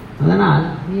 அதனால்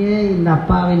இந்த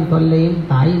அப்பாவின் தொல்லையும்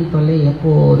தாயின் தொல்லையும்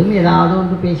எப்போதும் ஏதாவது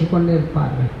ஒன்று பேசிக்கொண்டு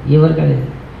இருப்பார்கள் இவர்கள்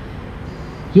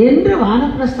என்று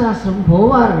வானப்பிரஸ்தாசிரமம்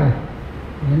போவார்கள்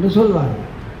என்று சொல்வார்கள்.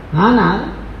 ஆனால்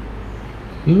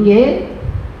இங்கே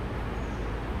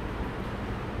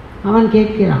அவன்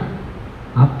கேட்கிறான்,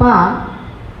 அப்பா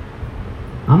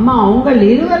அம்மா, உங்கள்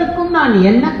இருவருக்கும் நான்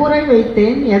என்ன குறை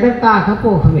வைத்தேன்? எதற்காக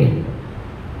போக வேண்டும்?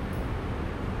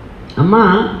 அம்மா,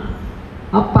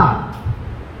 அப்பா,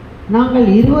 நாங்கள்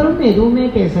இருவரும் எதுவுமே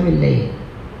பேசவில்லை.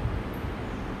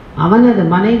 அவனது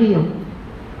மனைவியும்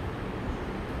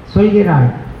சொல்கிறாள்,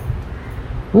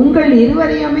 உங்கள்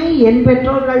இருவரையுமே என்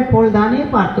பெற்றோர்கள் போல்தானே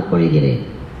பார்த்துக் கொள்கிறேன்.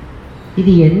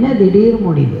 இது என்ன திடீர்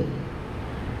முடிவு?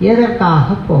 எதற்காக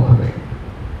போக வேண்டும்?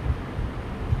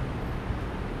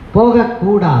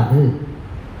 போகக்கூடாது.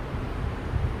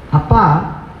 அப்பா,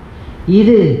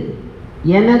 இது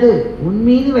எனது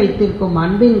உன்மீது வைத்திருக்கும்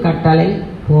அன்பின் கட்டளை.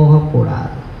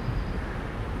 போகக்கூடாது.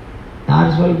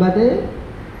 யார் சொல்வது?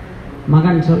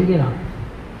 மகன் சொல்கிறான்.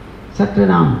 சற்று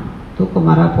நாம்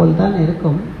தூக்கமர போல்தான்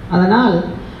இருக்கும். அதனால்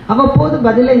அவ்வப்போது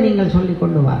பதிலை நீங்கள் சொல்லிக்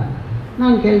கொண்டு வாருங்கள்.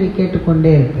 நான் கேள்வி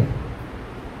கேட்டுக்கொண்டே இருப்பேன்.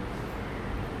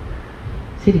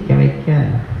 சிரிக்க வைக்க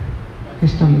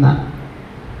கஷ்டம்தான்,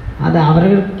 அது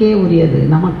அவர்களுக்கே உரியது.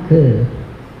 நமக்கு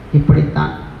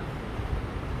இப்படித்தான்.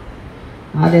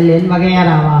 அதில் என்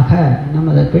வகையாராவாக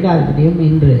நமது பீடாதிபதியும்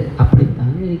இன்று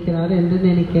அப்படித்தான் இருக்கிறார் என்று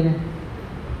நினைக்கிறேன்.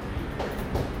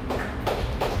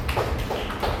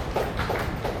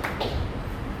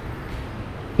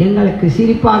 எங்களுக்கு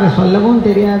சிரிப்பாக சொல்லவும்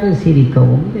தெரியாது,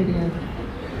 சிரிக்கவும் தெரியாது.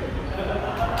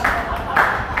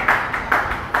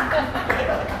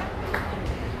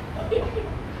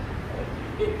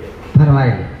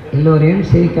 பரவாயில்லை, எல்லோரையும்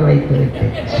சிரிக்க வைத்து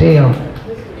விட்டேன். ஸ்ரேயம்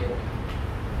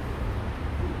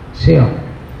ஸ்ரேயம்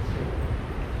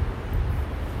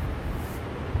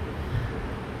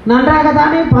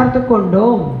நன்றாகத்தானே பார்த்து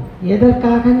கொண்டோம்.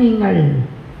 எதற்காக நீங்கள்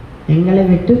எங்களை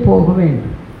விட்டு போக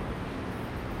வேண்டும்?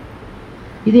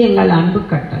 இது எங்கள் அன்பு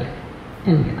கட்டளை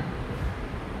என்கிறார்.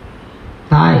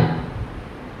 தாய்,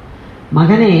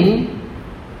 மகனே,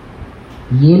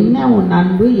 என்ன உன்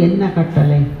அன்பு, என்ன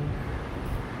கட்டளை?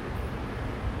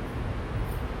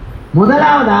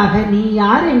 முதலாவதாக, நீ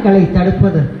யார் எங்களை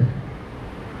தடுப்பதற்கு?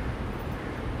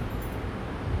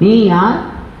 நீ யார்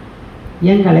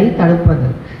எங்களை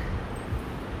தடுப்பதற்கு?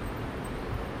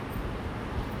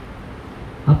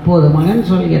 அப்போது மகன்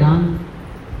சொல்கிறான்,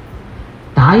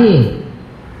 தாயே,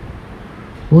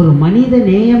 ஒரு மனித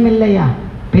நேயம் இல்லையா?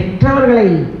 பெற்றவர்களை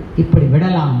இப்படி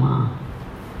விடலாமா?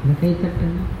 கை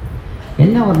தட்டுங்க.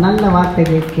 என்ன ஒரு நல்ல வார்த்தை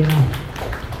கேட்கிறான்.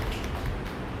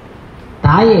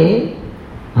 தாயே,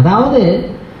 அதாவது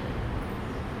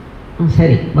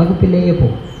சரி, வகுப்பிலேயே போ.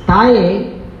 தாயே,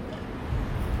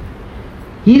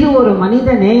 இது ஒரு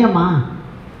மனித நேயமா?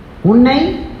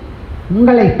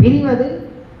 உங்களை பிரிவது,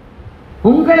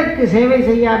 உங்களுக்கு சேவை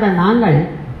செய்யாத நாங்கள்,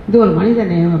 இது ஒரு மனித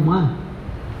நேயமா?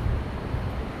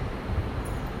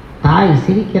 தாய்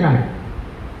சிரிக்கிறாள்.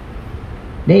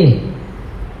 டேய்,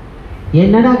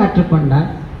 என்னடா கற்றுக்கொண்டார்?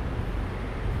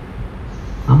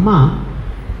 அம்மா,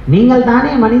 நீங்கள்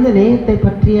தானே மனித நேயத்தை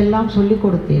பற்றியெல்லாம் சொல்லிக்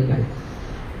கொடுத்தீர்கள்.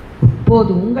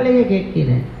 இப்போது உங்களையே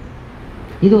கேட்கிறேன்,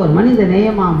 இது ஒரு மனித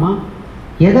நேயமாமா?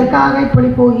 எதற்காக இப்படி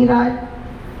போகிறாய்?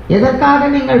 எதற்காக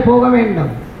நீங்கள் போக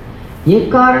வேண்டும்?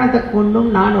 எக்காரணத்தை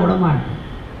கொண்டும் நான் விடமாட்டேன்.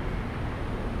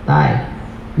 தாய்,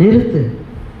 நிறுத்து.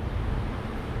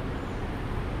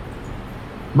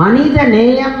 மனித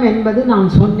நேயம் என்பது நான்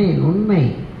சொன்னேன் உண்மை.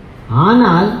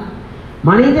 ஆனால்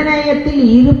மனித நேயத்தில்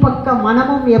இரு பக்க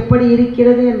மனமும் எப்படி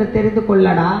இருக்கிறது என்று தெரிந்து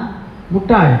கொள்ளடா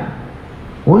முட்டாள்.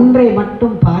 ஒன்றை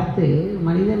மட்டும் பார்த்து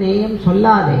மனித நேயம்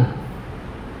சொல்லாதே.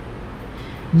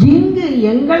 இங்கு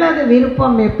எங்களது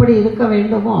விருப்பம் எப்படி இருக்க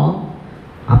வேண்டுமோ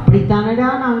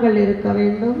அப்படித்தானடா நாங்கள் இருக்க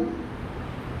வேண்டும்.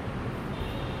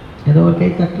 ஏதோ ஒரு கை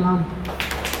தட்டலாம்.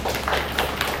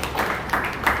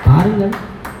 பாருங்கள்,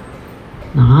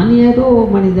 நான் ஏதோ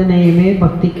மனிதநேயமே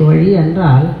பக்திக்கு வழி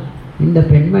என்றால், இந்த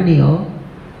பெண்மணியோ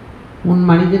உன்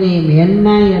மனிதநேயம் என்ன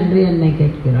என்று என்னை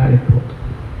கேட்கிறாள். இப்போது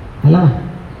அல்லவா?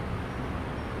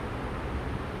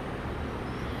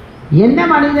 என்ன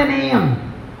மனிதநேயம்?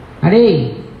 அடே,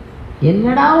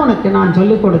 என்னடா உனக்கு நான்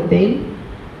சொல்லிக் கொடுத்தேன்,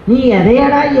 நீ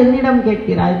எதையடா என்னிடம்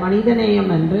கேட்கிறாய்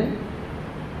மனிதநேயம் என்று?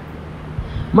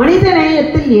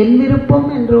 மனிதநேயத்தில் என் விருப்பம்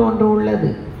என்று ஒன்று உள்ளது.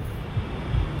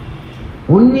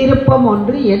 உன் விருப்பம்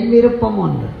ஒன்று, என் விருப்பம்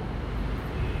ஒன்று.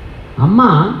 அம்மா,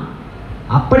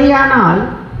 அப்படியானால்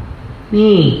நீ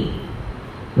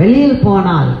வெளியில்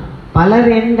போனால் பலர்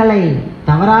எண்களை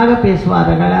தவறாக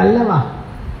பேசுவார்கள் அல்லவா?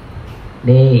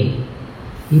 டேய்,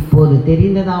 இப்போது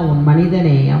தெரிந்ததா உன்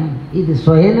மனிதநேயம்? இது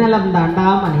சுயநலம் தாண்டா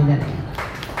மனிதநேயம்.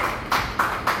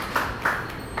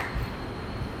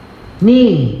 நீ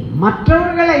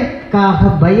மற்றவர்களுக்காக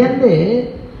பயந்து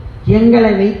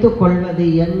எங்களை வைத்துக் கொள்வது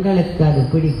எங்களுக்கு அது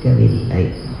பிடிக்கவில்லை.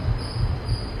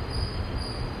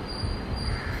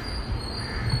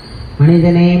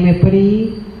 மனிதநேயம் எப்படி?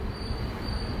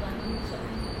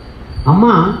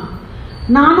 அம்மா,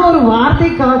 நான் ஒரு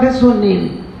வார்த்தைக்காக சொன்னேன்,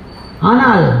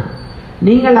 ஆனால்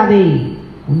நீங்கள் அதை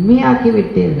உண்மையாக்கி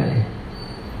விட்டீர்களே.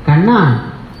 கண்ணா,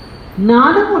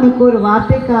 நானும் உனக்கு ஒரு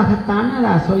வார்த்தைக்காகத்தான்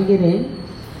நான் சொல்கிறேன்.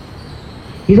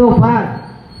 இதோ பார்,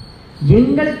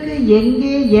 எங்களுக்கு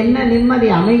எங்கே என்ன நிம்மதி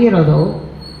அமைகிறதோ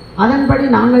அதன்படி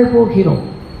நாங்கள் போகிறோம்.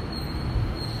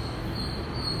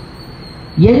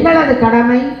 எங்களது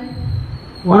கடமை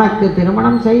உனக்கு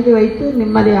திருமணம் செய்து வைத்து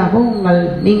நிம்மதியாக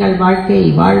நீங்கள் வாழ்க்கையை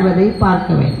வாழ்வதை பார்க்க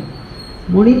வேண்டும்.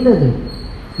 முடிந்தது.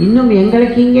 இன்னும்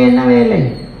எங்களுக்கு இங்கே என்ன வேலை?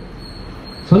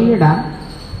 சொல்லுடா.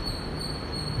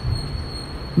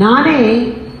 நானே,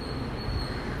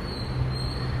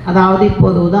 அதாவது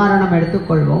இப்போது உதாரணம்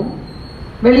எடுத்துக்கொள்வோம்.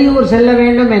 வெளியூர் செல்ல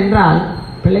வேண்டும் என்றால்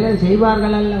பிள்ளைகள்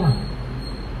செய்வார்கள் அல்லவா?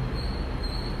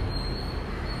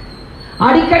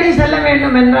 அடிக்கடி செல்ல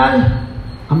வேண்டும் என்றால்,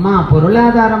 அம்மா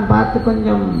பொருளாதாரம் பார்த்து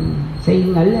கொஞ்சம்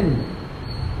செய்யுங்கள் என்று.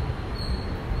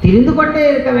 திரிந்து கொண்டே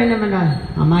இருக்க வேண்டும் என்றால்,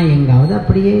 அம்மா எங்காவது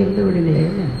அப்படியே இருந்து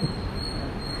விடுங்களேன்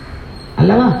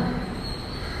அல்லவா?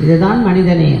 இதுதான்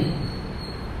மனிதநேயம்.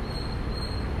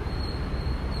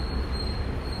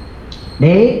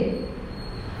 டேய்,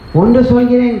 ஒன்று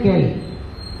சொல்கிறேன் கேள்.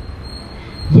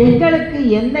 எங்களுக்கு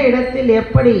எந்த இடத்தில்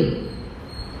எப்படி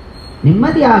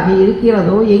நிம்மதியாக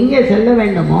இருக்கிறதோ, எங்கே செல்ல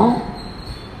வேண்டுமோ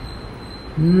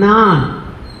நான்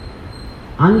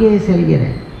அங்கே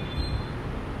செல்கிறேன்.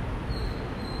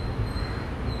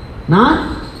 நான்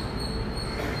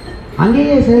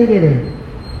அங்கேயே செல்கிறேன்.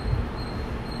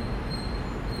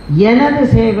 எனது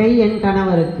சேவை என்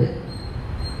கணவருக்கு.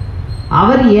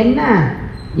 அவர் என்ன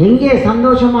எங்கே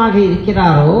சந்தோஷமாக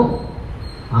இருக்கிறாரோ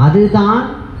அதுதான்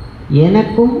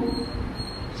எனக்கும்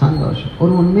சந்தோஷம்.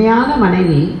 ஒரு உண்மையான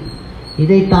மனைவி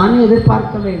இதைத்தான்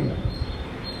எதிர்பார்க்க வேண்டும்.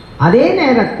 அதே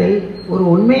நேரத்தில் ஒரு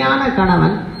உண்மையான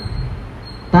கணவன்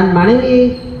தன் மனைவியை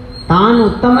தான்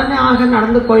உத்தமனாக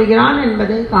நடந்து கொள்கிறான்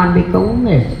என்பதை காண்பிக்கவும்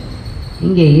வேண்டும்.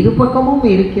 இங்கே இரு பக்கமும்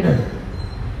இருக்கிறது.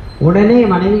 உடனே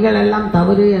மனைவிகள் எல்லாம்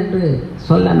தவறு என்று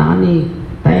சொல்ல நான்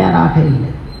தயாராக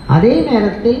இல்லை. அதே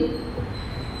நேரத்தில்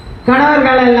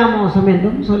கணவர்கள் எல்லாம் மோசம்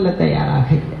என்றும் சொல்ல தயாராக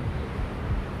இல்லை.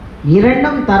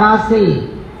 இரண்டும் தராசில்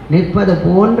நிற்பது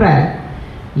போன்ற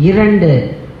இரண்டு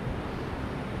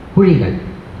குழிகள்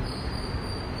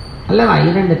அல்லவா,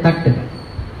 இரண்டு தட்டுகள்.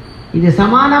 இது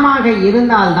சமானமாக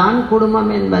இருந்தால்தான் குடும்பம்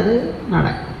என்பது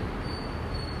நடக்கும்.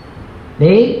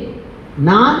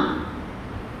 நான்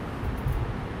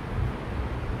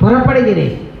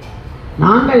புறப்படுகிறேன்,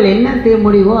 நாங்கள் என்ன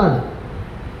முடிவோ அது.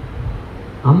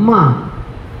 அம்மா,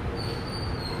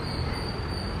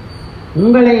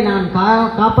 உங்களை நான்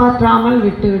காப்பாற்றாமல்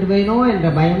விட்டு விடுவேனோ என்ற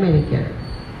பயம் இருக்கிறது.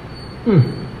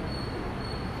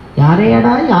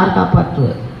 யாரையடா யார்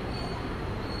காப்பாற்றுவது?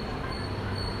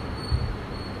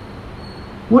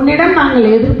 உன்னிடம்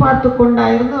நாங்கள் எதிர்பார்த்து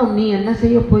கொண்டாயிருந்தோம், நீ என்ன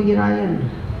செய்ய போகிறாய் என்று.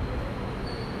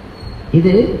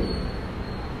 இது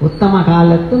உத்தம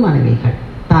காலத்து மனைவிகள்,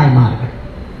 தாய்மார்கள்.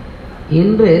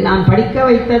 இன்று நான் படிக்க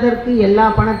வைத்ததற்கு எல்லா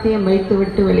பணத்தையும்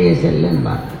வைத்துவிட்டு வெளியே செல்ல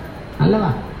என்பார்கள்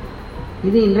அல்லவா.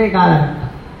 இது இன்றைய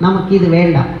காலகட்டம். நமக்கு இது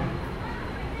வேண்டாம்.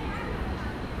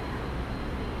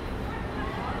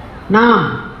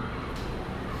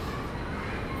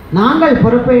 நாங்கள்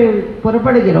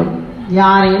புறப்படுகிறோம்.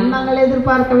 யாரையும் நாங்கள்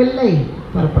எதிர்பார்க்கவில்லை,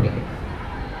 புறப்படுகிறோம்.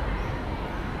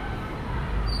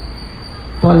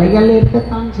 தொல்லைகள்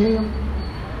இருக்கத்தான் செய்யும்.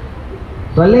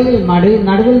 தொல்லையில்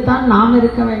நடுவில் தான் நாம்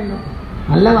இருக்க வேண்டும்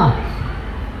அல்லவா.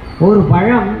 ஒரு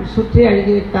பழம் சுற்றி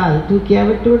அழுகிவிட்டால் தூக்கியா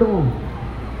விட்டு விடுவோம்,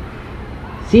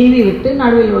 சீவி விட்டு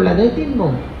நடுவில் உள்ளதை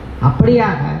தின்போம்.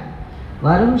 அப்படியாக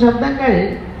வரும் சப்தங்கள்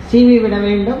சீவி விட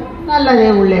வேண்டும், நல்லதே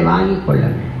உள்ளே வாங்கிக் கொள்ள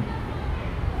வேண்டும்.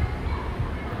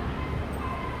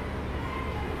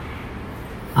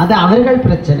 அது அவர்கள்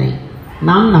பிரச்சனை.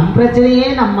 நம் பிரச்சனையே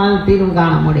நம்மால் தீர்வு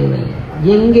காண முடியவில்லை.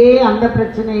 எங்கே அந்த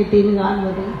பிரச்சனையை தீர்வு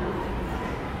காண்பது?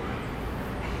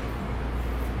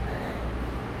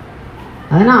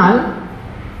 அதனால்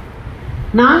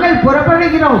நாங்கள்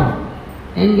புறப்படுகிறோம்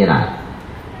என்கிறார்.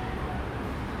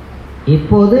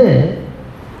 இப்போது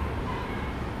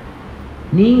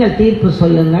நீங்கள் தீர்ப்பு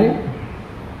சொல்லுங்கள்,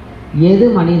 எது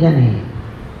மனிதனே?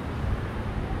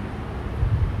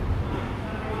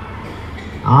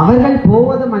 அவர்கள்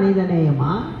போவது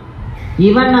மனிதநேயமா,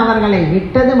 இவன் அவர்களை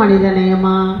விட்டது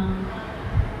மனிதநேயமா?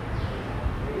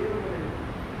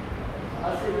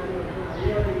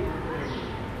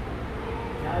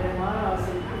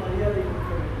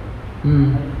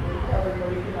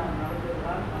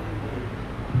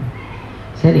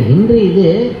 சரி, இன்று இது,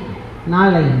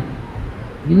 நாளை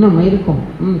இன்னும் இருக்கும்.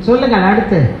 சொல்லுங்கள்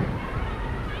அடுத்து.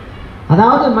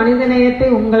 அதாவது மனிதநேயத்தை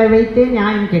உங்களை வைத்தே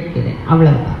நியாயம் கேட்கிறேன்,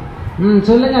 அவ்வளவுதான்.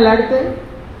 சொல்லுங்கள் அடுத்து.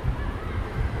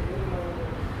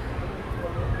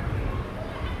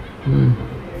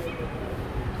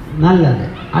 நல்லது.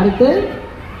 அடுத்து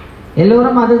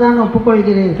எல்லோரும் அதுதான்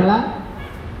ஒப்புக்கொள்கிறீர்களா?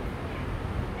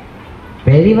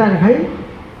 பெரியவர்கள்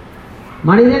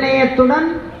மனிதநேயத்துடன்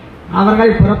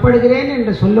அவர்கள் புறப்படுகிறேன்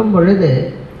என்று சொல்லும் பொழுது,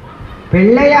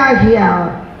 பிள்ளையாகிய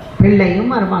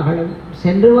பிள்ளையும் மருமகளும்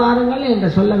சென்று வாருங்கள் என்று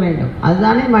சொல்ல வேண்டும்.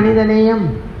 அதுதானே மனிதநேயம்.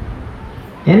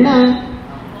 என்ன,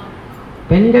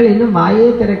 பெண்கள் இன்னும் வாயே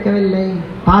திறக்கவில்லை,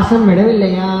 பாசம்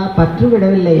விடவில்லையா, பற்று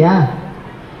விடவில்லையா?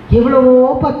 எவ்வளவோ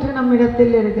பற்று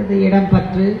நம்மிடத்தில் இருக்குது. இடம்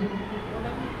பற்று,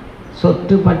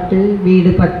 சொத்து பற்று,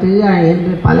 வீடு பற்று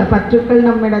என்று பல பற்றுக்கள்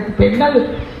நம்மிடத்தில்.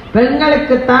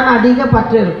 பெண்களுக்குத்தான் அதிக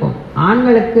பற்று இருக்கும்.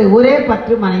 ஆண்களுக்கு ஒரே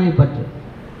பற்று, மனைவி பற்று.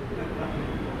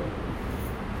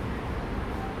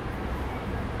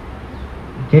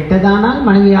 கெட்டதானால்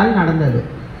மனைவியால் நடந்தது,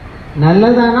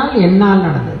 நல்லதானால் என்னால்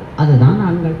நடந்தது. அதுதான்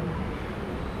ஆண்கள்.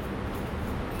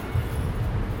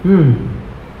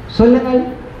 சொல்லுங்கள்,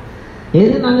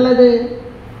 எது நல்லது?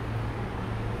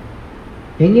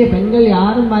 எங்கே பெண்கள்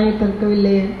யாரும் வாயை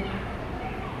திறக்கவில்லையே.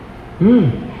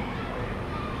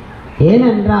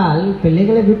 ஏனென்றால்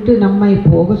பிள்ளைகளை விட்டு நம்மை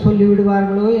போக சொல்லி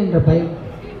விடுவார்களோ என்ற பயம்.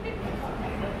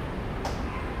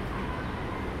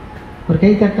 ஒரு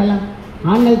கை தட்டலாம்,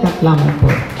 ஆண்கள் தட்டலாம்.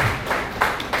 இப்போ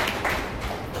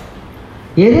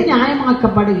எது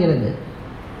நியாயமாக்கப்படுகிறது?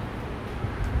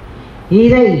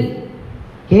 இதை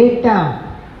கேட்ட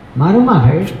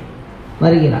மருமகள்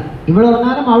வருகிறார். இவ்வளவு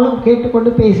நேரம் அவளும்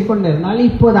கேட்டுக்கொண்டு பேசிக்கொண்டு இருந்தால்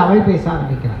இப்போது அவள் பேச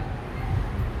ஆரம்பிக்கிறாள்.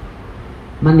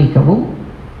 மன்னிக்கவும்,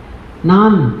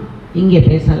 நான் இங்கே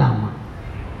பேசலாமா?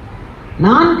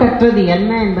 நான் கற்றது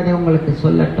என்ன என்பதை உங்களுக்கு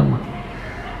சொல்லட்டுமா?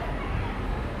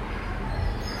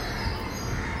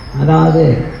 அதாவது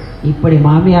இப்படி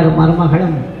மாமியார்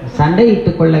மருமகளும்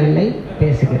சண்டையிட்டுக் கொள்ளவில்லை,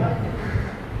 பேசுகிறார்கள்.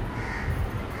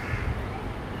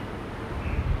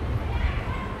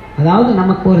 அதாவது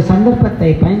நமக்கு ஒரு சந்தர்ப்பத்தை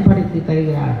பயன்படுத்தி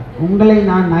தருகிறார். உங்களை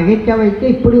நான் நகைக்க வைக்க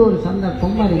இப்படி ஒரு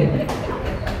சந்தர்ப்பம் வருகிறது.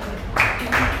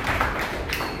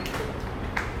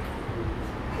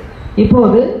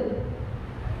 இப்போது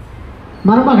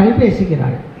மருமகள்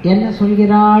பேசுகிறாள். என்ன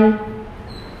சொல்கிறாள்?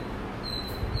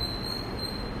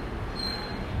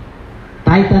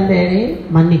 தாய் தந்தையரே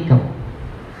மன்னிக்கவும்,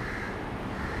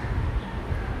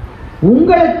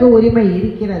 உங்களுக்கு உரிமை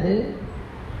இருக்கிறது,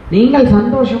 நீங்கள்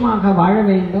சந்தோஷமாக வாழ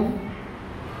வேண்டும்.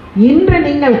 இன்று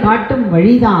நீங்கள் காட்டும்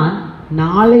வழிதான்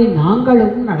நாளை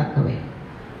நாங்களும் நடக்க வேண்டும்.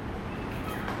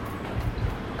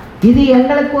 இது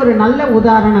எங்களுக்கு ஒரு நல்ல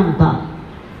உதாரணம் தான்.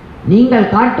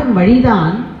 நீங்கள் காட்டும்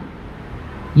வழிதான்,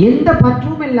 எந்த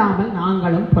பற்றும் இல்லாமல்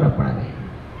நாங்களும் புறப்பட வேண்டும்.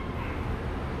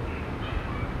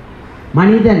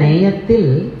 மனித நேயத்தில்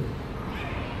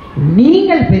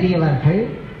நீங்கள் பெரியவர்கள்,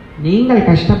 நீங்கள்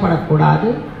கஷ்டப்படக்கூடாது,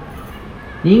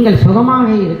 நீங்கள் சுகமாக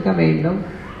இருக்க வேண்டும்.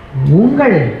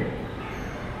 உங்கள்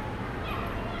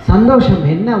சந்தோஷம்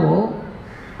என்னவோ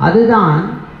அதுதான்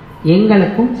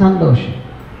எங்களுக்கும் சந்தோஷம்.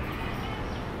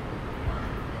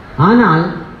 ஆனால்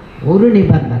ஒரு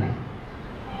நிபந்தனை,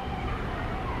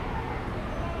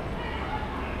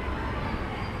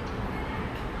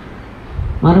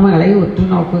 மருமகளை உற்று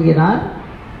நோக்குகிறார்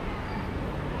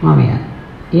மாமியார்.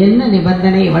 என்ன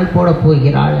நிபந்தனை இவள் போடப்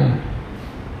போகிறாள்?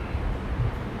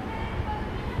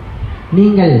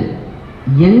 நீங்கள்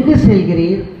எங்கு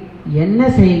செல்கிறீர், என்ன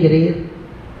செய்கிறீர்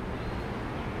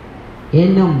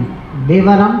என்னும்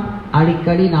விவரம்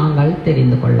அடிக்கடி நாங்கள்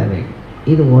தெரிந்து கொள்ள வேண்டும்.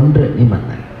 இது ஒன்று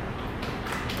நிபந்தனை.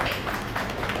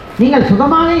 நீங்கள்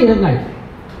சுகமாக இருங்கள்,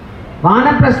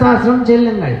 வானப்பிரஸ்தாசிரம்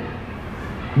செல்லுங்கள்,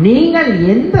 நீங்கள்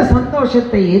எந்த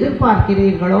சந்தோஷத்தை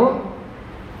எதிர்பார்க்கிறீர்களோ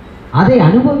அதை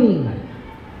அனுபவியுங்கள்.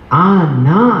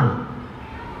 ஆனால்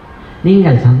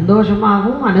நீங்கள்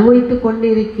சந்தோஷமாகவும் அனுபவித்துக்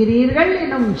கொண்டிருக்கிறீர்கள்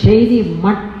எனும் செய்தி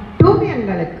மட்டும்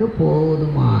எங்களுக்கு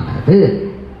போதுமானது.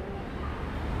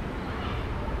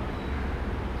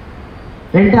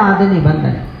 இரண்டாவது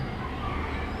நிபந்தனை,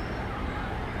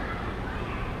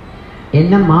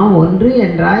 என்னம்மா ஒன்று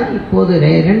என்றாய், இப்போது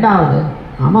இரண்டாவது?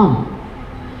 ஆமாம்,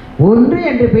 ஒன்று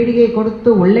என்று பீடிகை கொடுத்து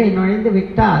உள்ளே நுழைந்து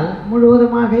விட்டால்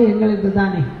முழுவதுமாக எங்களுக்கு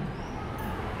தானே.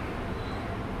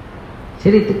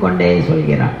 சிரித்துக்கொண்டே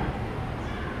சொல்கிறார்.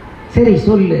 சரி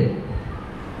சொல்லு.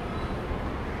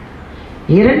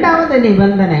 இரண்டாவது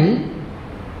நிபந்தனை,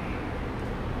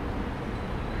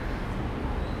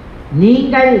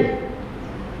 நீங்கள்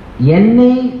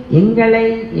என்னை, எங்களை,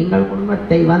 எங்கள்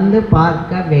குடும்பத்தை வந்து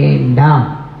பார்க்க வேண்டாம்.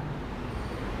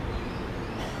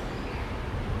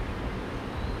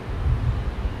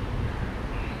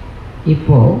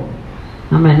 இப்போ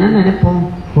நம்ம என்ன நினைப்போம்?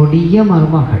 கொடிய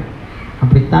மருமகள்,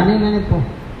 அப்படித்தானே நினைப்போம்.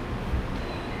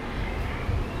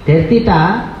 தெரித்திட்டா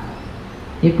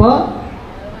இப்போ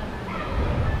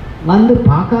வந்து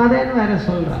பார்க்காதேன்னு வேற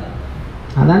சொல்ற,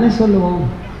 அதானே சொல்லுவோம்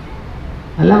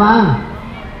அல்லவா?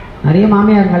 நிறைய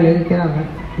மாமியார்கள் இருக்கிறார்கள்,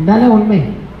 இதுதானே உண்மை.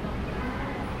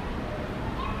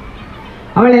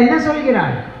 அவள் என்ன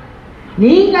சொல்கிறாள்?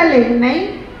 நீங்கள் என்னை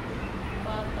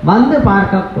வந்து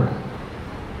பார்க்கக்கூடாது.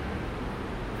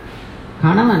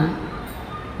 கணவன்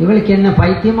இவளுக்கு என்ன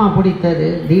பைத்தியமா பிடித்தது,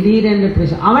 திடீரென்று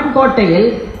பேச. அவன் கோட்டையில்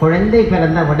குழந்தை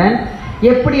பிறந்தவுடன்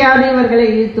எப்படியாவது இவர்களை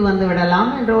இழுத்து வந்து விடலாம்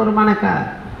என்ற ஒரு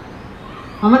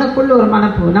அவனுக்குள் ஒரு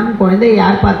மனப்பு. நம் குழந்தையை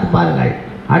யார் பார்த்துப்பார்கள்,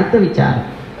 அடுத்த விசாரம்.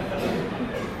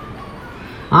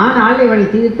 ஆனால்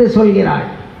இவள் தீர்த்து சொல்கிறாள்,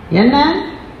 என்ன,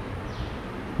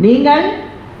 நீங்கள்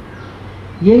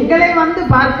எங்களை வந்து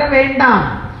பார்க்க வேண்டாம்,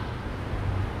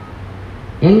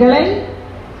 எங்களை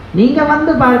நீங்க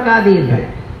வந்து பார்க்காதீர்கள்.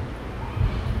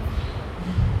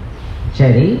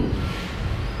 சரி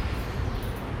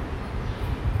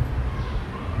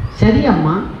சரி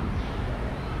அம்மா,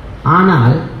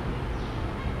 ஆனால்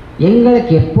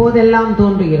எங்களுக்கு எப்போதெல்லாம்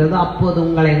தோன்றுகிறதோ அப்போது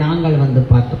உங்களை நாங்கள் வந்து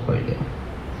பார்த்துக் கொள்கிறோம்.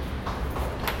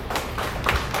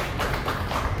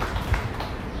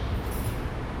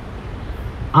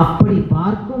 அப்படி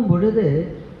பார்க்கும் பொழுது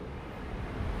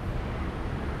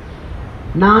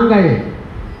நாங்கள்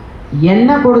என்ன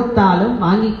கொடுத்தாலும்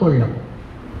வாங்கிக் கொள்ளவும்.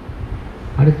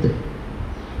 அடுத்து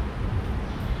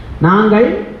நாங்கள்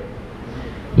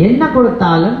என்ன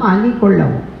கொடுத்தாலும் வாங்கிக்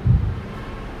கொள்ளவும்.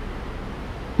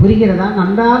 புரிகிறதா?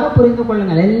 நன்றாக புரிந்து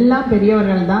கொள்ளுங்கள். எல்லாம்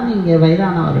பெரியவர்கள் தான், இங்கே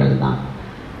வயதானவர்கள் தான்.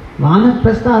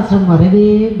 வானப்பிரஸ்தாசிரம் வரவே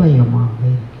பயமாக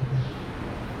இருக்கிறது.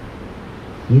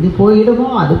 இது போயிடுமோ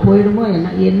அது போயிடுமோ,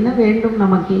 என்ன வேண்டும்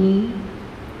நமக்கு? இனி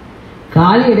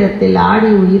காலி இடத்தில் ஆடி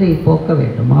உயிரை போக்க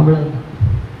வேண்டும், அவ்வளவுதான்.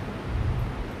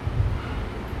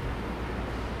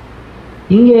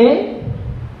 இங்கே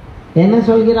என்ன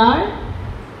சொல்கிறாள்?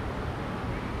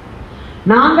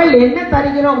 நாங்கள் என்ன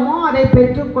தருகிறோமோ அதை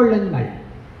பெற்றுக்கொள்ளுங்கள்.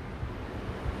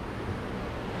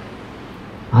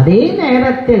 அதே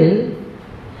நேரத்தில்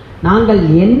நாங்கள்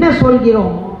என்ன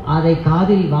சொல்கிறோமோ அதை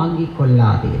காதில் வாங்கிக்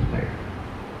கொள்ளாதீர்கள்.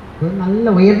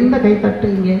 நல்ல உயர்ந்த கைத்தட்டு.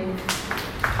 இங்கே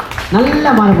நல்ல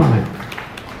மருமகள்.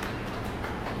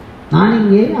 நான்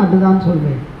இங்கே அதுதான்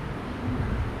சொல்வேன்.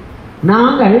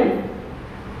 நாங்கள்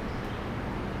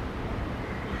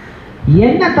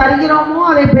என்ன தருகிறோமோ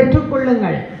அதை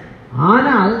பெற்றுக்கொள்ளுங்கள்.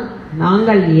 ஆனால்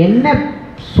நாங்கள் என்ன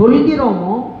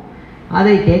சொல்கிறோமோ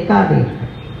அதை கேட்காதீர்கள்.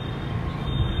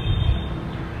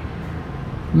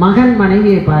 மகன்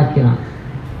மனைவியை பார்க்கிறான்.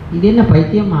 இது என்ன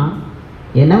பைத்தியமா?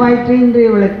 என்னவாயிற்று இன்று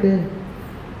இவளுக்கு?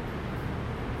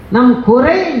 நம்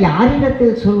குறையை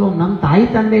யாரிடத்தில் சொல்வோம்? நம்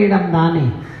தாய் தந்தையிடம் தானே.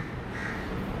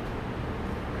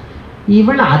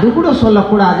 இவள் அது கூட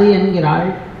சொல்லக்கூடாது என்கிறாள்.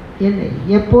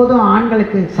 எப்போதும்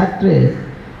ஆண்களுக்கு சற்று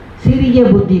சிறிய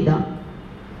புத்தி தான்.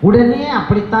 உடனே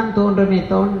அப்படித்தான் தோன்றுமே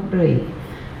தோன்று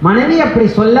மனைவி அப்படி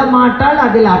சொல்ல மாட்டால்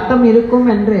அதில் அர்த்தம் இருக்கும்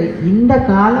என்று இந்த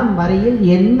காலம் வரையில்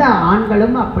எந்த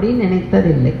ஆண்களும் அப்படி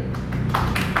நினைத்ததில்லை.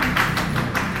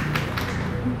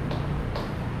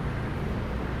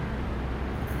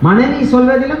 மனைவி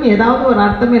சொல்வதிலும் ஏதாவது ஒரு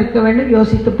அர்த்தம் இருக்க வேண்டும்,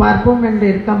 யோசித்து பார்ப்போம் என்று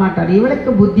இருக்க மாட்டார்.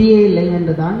 இவளுக்கு புத்தியே இல்லை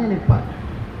என்று தான் நினைப்பார்.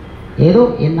 ஏதோ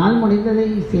என்னால் முடிந்ததை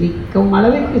சிரிக்கும்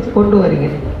அளவிற்கு கொண்டு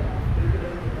வருகிறேன்.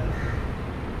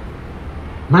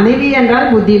 மனைவி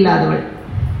என்றால் புத்தி இல்லாதவள்,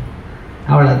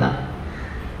 அவ்வளவுதான்.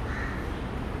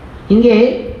 இங்கே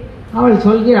அவள்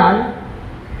சொல்கிறாள்,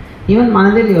 இவன்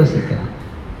மனதில் யோசிக்கிறான்.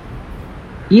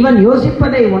 இவன்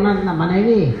யோசிப்பதை உணர்ந்த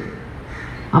மனைவி,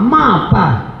 அம்மா அப்பா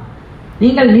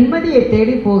நீங்கள் நிம்மதியை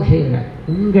தேடி போகிறீர்கள்.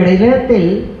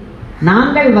 உங்களிடத்தில்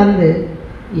நாங்கள் வந்து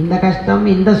இந்த கஷ்டம்,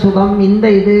 இந்த சுகம், இந்த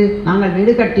இது, நாங்கள்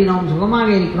வீடு கட்டினோம், சுகமாக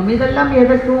இருக்கிறோம், இதெல்லாம்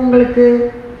எதற்கு உங்களுக்கு?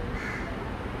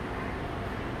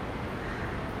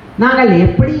 நாங்கள்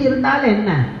எப்படி இருந்தால் என்ன?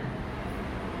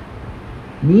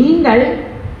 நீங்கள்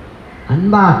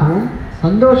அன்பாகவும்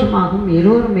சந்தோஷமாகவும்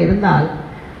எல்லோரும் இருந்தால்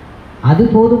அது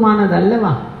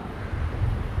போதுமானதல்லவா?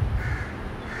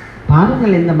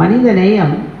 பாருங்கள், இந்த மனித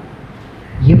நேயம்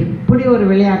எப்படி ஒரு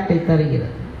விளையாட்டை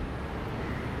தருகிறது.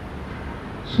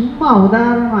 சும்மா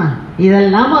உதாரணமா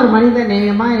இதெல்லாம் ஒரு மனித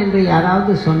நேயமா என்று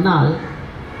யாராவது சொன்னால்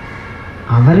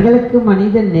அவர்களுக்கு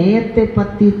மனித நேயத்தை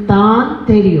பற்றி தான்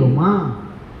தெரியுமா?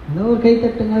 ஏதோ ஒரு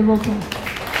கைத்தட்டுங்கள் பார்ப்போம்.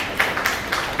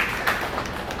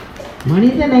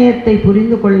 மனித நேயத்தை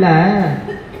புரிந்து கொள்ள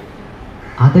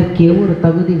அதற்கே ஒரு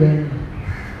தகுதி வேண்டும்.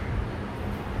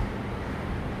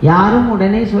 யாரும்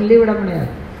உடனே சொல்லிவிட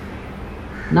முடியாது.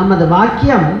 நமது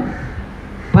வாக்கியம்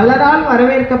பலரால்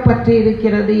வரவேற்கப்பட்டு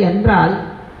இருக்கிறது என்றால்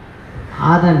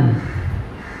அதன்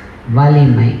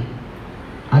வலிமை,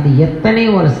 அது எத்தனை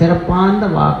ஒரு சிறப்பான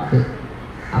வாக்கு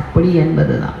அப்படி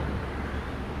என்பதுதான்.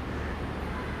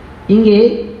 இங்கே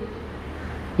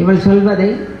இவள் சொல்வதை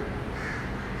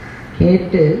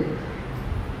கேட்டு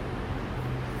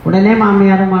உடனே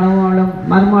மாமியாரும்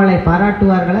மருமகளை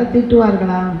பாராட்டுவார்களா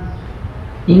திட்டுவார்களா?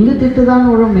 இங்கு திட்டுதான்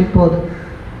விழும் இப்போது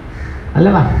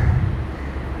அல்லவா?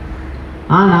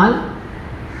 ஆனால்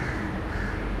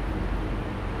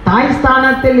தாய்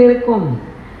ஸ்தானத்தில் இருக்கும்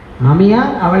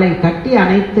மாமியார் அவளை கட்டி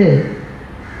அணைத்து,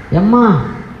 எம்மா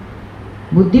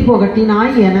புத்தி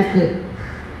புகட்டினாய் எனக்கு,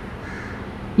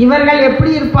 இவர்கள்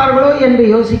எப்படி இருப்பார்களோ என்று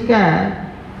யோசிக்க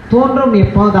தோன்றும்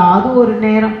எப்போதாவது ஒரு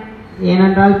நேரம்.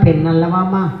 ஏனென்றால் பெண்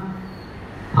அல்லவாமா,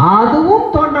 அதுவும்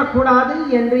தோன்றக்கூடாது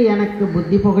என்று எனக்கு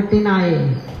புத்தி புகட்டினாயே.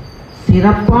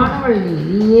 சிறப்பானவள்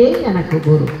நீயே எனக்கு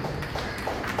குரு.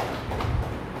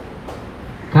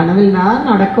 கனவில் தான்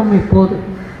நடக்கும், இப்போது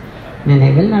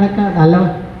நினைவில் நடக்காது அல்லவா?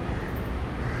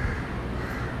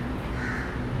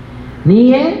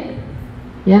 நீயே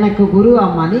எனக்கு குரு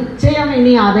அம்மா. நிச்சயம்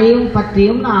இனி அதையும்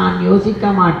பற்றியும் நான்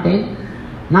யோசிக்க மாட்டேன்.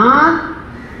 நான்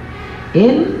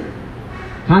என்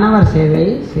கணவர்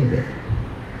சேவையை செய்வேன்.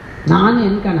 நான்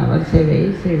என் கணவர் சேவையை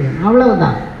செய்வேன்.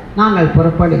 அவ்வளவுதான். நாங்கள்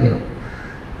புறப்படுகிறோம்.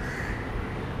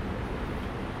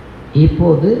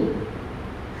 இப்போது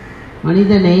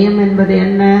மனித நேயம் என்பது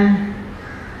என்ன?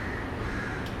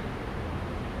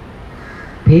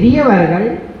 பெரியவர்கள்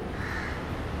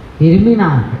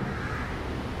விரும்பினார்கள்.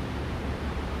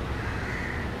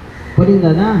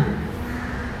 புரிந்ததா?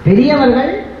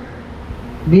 பெரியவர்கள்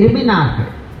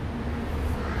விரும்பினார்கள்.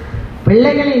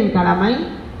 பிள்ளைகளின் கடமை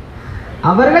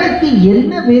அவர்களுக்கு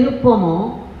என்ன விருப்பமோ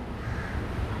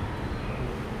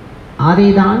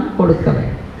அதைதான் கொடுக்க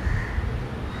வேண்டும்.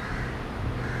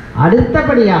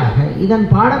 அடுத்தபடியாக இதன்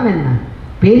பாடம் என்ன?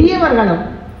 பெரியவர்களும்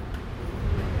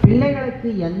பிள்ளைகளுக்கு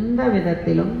எந்த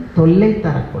விதத்திலும் தொல்லை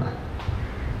தரக்கூடாது.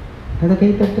 அதை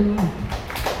கை தட்டுங்க.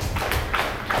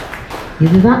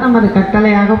 இதுதான் நமது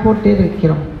கட்டளையாக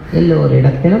போட்டிருக்கிறோம்.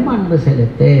 எல்லோரிடத்திலும் அன்பு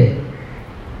செலுத்து,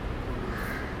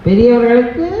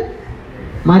 பெரியவர்களுக்கு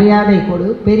மரியாதை கொடு,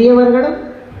 பெரியவர்களும்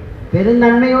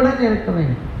பெருந்தன்மையுடன் இருக்க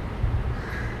வேண்டும்.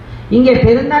 இங்கே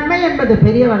பெருந்தன்மை என்பது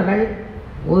பெரியவர்கள்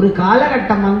ஒரு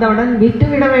காலகட்டம் வந்தவுடன்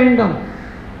விட்டுவிட வேண்டும்.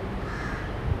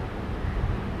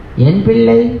 என்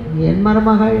பிள்ளை, என்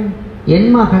மருமகள், என்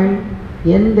மகள்,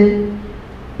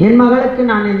 என் மகளுக்கு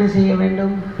நான் என்ன செய்ய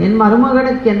வேண்டும், என்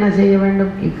மருமகனுக்கு என்ன செய்ய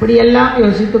வேண்டும், இப்படியெல்லாம்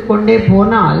யோசித்துக் கொண்டே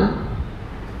போனால்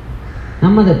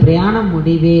நமது பிரயாணம்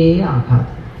முடிவே ஆகாது.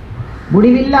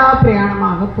 முடிவில்லா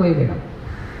பிரயாணமாக போய்விடும்.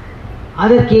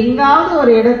 அதற்கு எங்காவது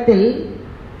ஒரு இடத்தில்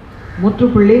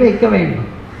முற்றுப்புள்ளி வைக்க வேண்டும்.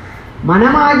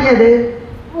 மனமாகியது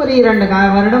ஒரு 2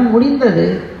 வருடம் முடிந்தது.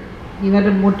 இவர்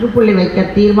முற்றுப்புள்ளி வைக்க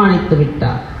தீர்மானித்து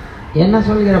விட்டார். என்ன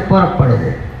சொல்கிற,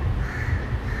 புறப்படுவோம்.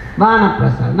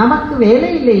 வானப்பிரசாத், நமக்கு வேலை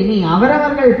இல்லை, இனி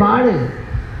அவரவர்கள் பாடு.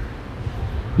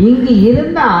 இங்கு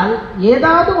இருந்தால்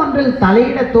ஏதாவது ஒன்றில்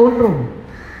தலையிட தோன்றும்.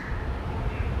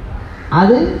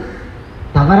 அது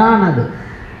தவறானது.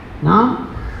 நாம்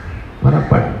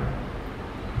புறப்படும்.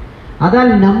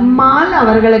 அதால் நம்மால்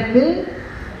அவர்களுக்கு,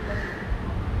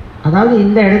 அதாவது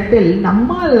இந்த இடத்தில்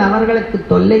நம்மால் அவர்களுக்கு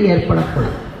தொல்லை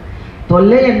ஏற்படக்கூடாது.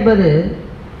 தொல்லை என்பது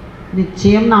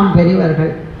நிச்சயம் நாம்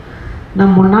பெரியவர்கள்,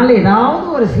 நம் முன்னால் ஏதாவது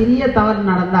ஒரு சிறிய தவறு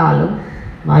நடந்தாலும்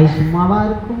வாய் சும்மாவா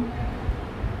இருக்கும்?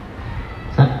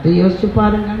 சற்று யோசிச்சு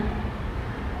பாருங்கள்.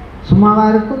 சும்மாவா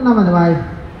இருக்கும் நமது வாய்?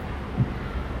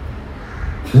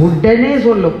 உடனே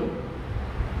சொல்லும்,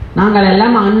 நாங்கள்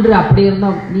எல்லாம் அன்று அப்படி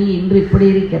இருந்தோம், நீ இன்று இப்படி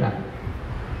இருக்கிறார்.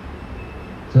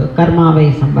 கர்மாவை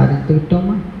சம்பாதித்து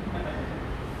விட்டோமா?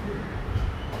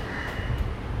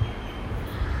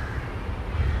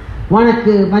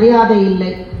 உனக்கு மரியாதை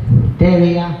இல்லை,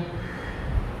 தேவையா?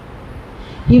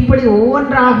 இப்படி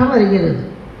ஒவ்வொன்றாக வருகிறது.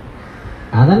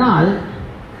 அதனால்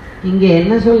இங்கே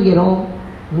என்ன சொல்கிறோம்,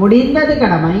 முடிந்தது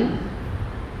கடமை,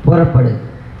 புறப்படு,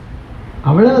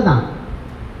 அவ்வளவுதான்.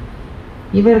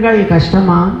 இவர்கள்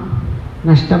கஷ்டமா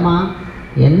நஷ்டமா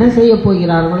என்ன செய்ய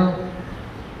போகிறார்களோ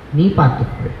நீ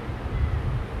பார்த்துக்கொள்.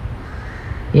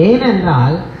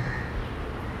 ஏனென்றால்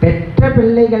பெற்ற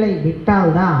பிள்ளைகளை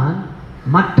விட்டால்தான்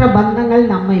மற்ற பந்தங்கள்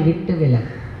நம்மை விட்டு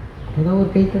விலகும். ஏதோ ஒரு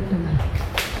கை தட்டுங்க.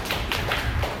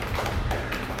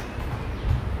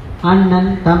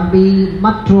 அண்ணன், தம்பி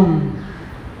மற்றும்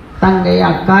தங்கை,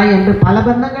 அக்கா என்று பல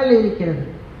பந்தங்கள் இருக்கிறது.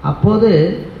 அப்போது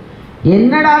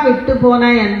என்னடா விட்டு போன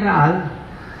என்றால்,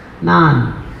 நான்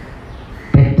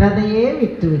பெற்றதையே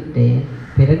விட்டுவிட்டேன்,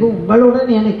 பிறகு உங்களுடன்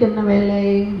எனக்கு என்ன வேலை?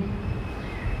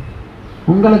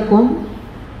 உங்களுக்கும்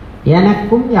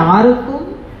எனக்கும் யாருக்கும்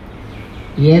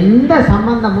எந்த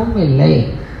சம்பந்தமும் இல்லை.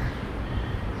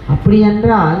 அப்படி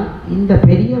என்றால் இந்த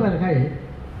பெரியவர்கள்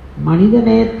மனித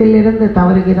நேயத்திலிருந்து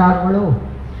தவறுகிறார்களோ?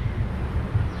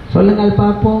 சொல்லுங்கள்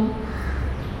பார்ப்போம்.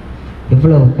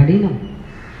 இவ்வளவு கடினம்.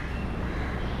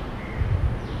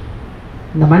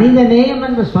 இந்த மனித நேயம்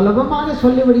என்று சுலபமாக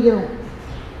சொல்லிவிடுகிறோம்.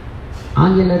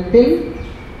 ஆங்கிலத்தில்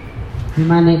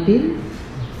ஹியூமனிட்டி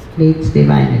லீட்ஸ்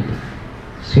டிவைனிட்டி.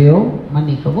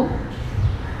 மன்னிக்கவும்,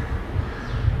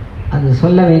 அது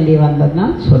சொல்ல வேண்டி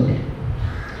வந்ததுனால் சொன்னேன்.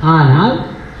 ஆனால்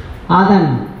அதன்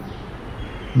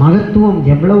மகத்துவம்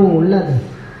எவ்வளவு உள்ளது.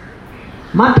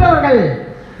 மற்றவர்கள்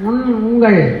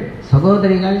உங்கள்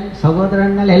சகோதரிகள்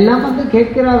சகோதரங்கள் எல்லாம் வந்து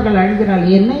கேட்கிறார்கள்,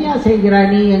 அழுகிறார்கள், என்னையா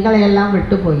செய்கிறாய் நீ, எங்களை எல்லாம்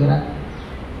விட்டு போகிறார்.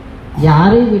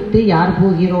 யாரை விட்டு யார்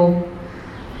போகிறோம்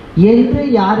என்று,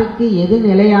 யாருக்கு எது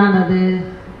நிலையானது,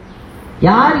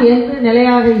 யார் என்று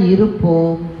நிலையாக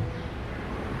இருப்போம்?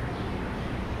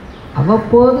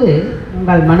 அவ்வப்போது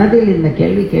உங்கள் மனதில் இந்த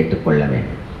கேள்வி கேட்டுக்கொள்ள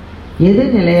வேண்டும். எது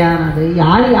நிலையானது,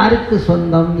 யார் யாருக்கு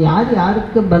சொந்தம், யார்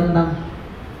யாருக்கு பந்தம்?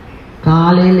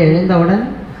 காலையில் எழுந்தவுடன்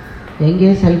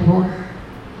எங்கே செல்போன்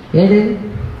எடு,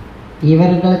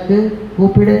 இவர்களுக்கு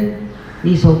கூப்பிடு,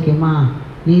 நீ சௌக்கியமா,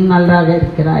 நீ நன்றாக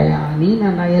இருக்கிறாயா, நீ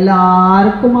நன்றா,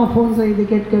 எல்லாருக்குமா ஃபோன் செய்து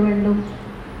கேட்க வேண்டும்?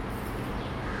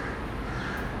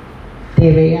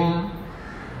 தேவையா?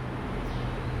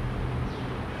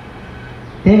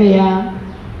 தேவையா?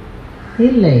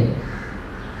 இல்லை.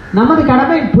 நமது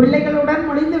கடமை பிள்ளைகளுடன்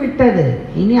முடிந்து விட்டது.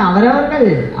 இனி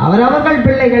அவரவர்கள்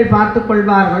பிள்ளைகள் பார்த்துக்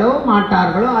கொள்வார்களோ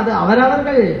மாட்டார்களோ, அது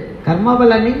அவரவர்கள்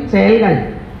கர்மபலனின் செயல்கள்.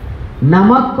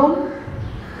 நமக்கும்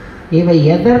இவை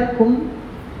எதற்கும்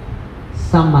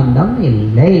சம்பந்தம்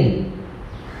இல்லை.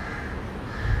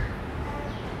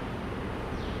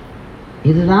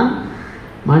 இதுதான்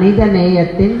மனித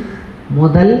நேயத்தின்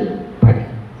முதல் படி.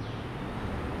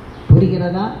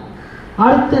 புரிகிறதா?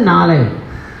 அடுத்த நாளை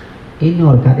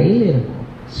இன்னொரு கதையில் இருக்கும்.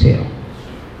 சரி.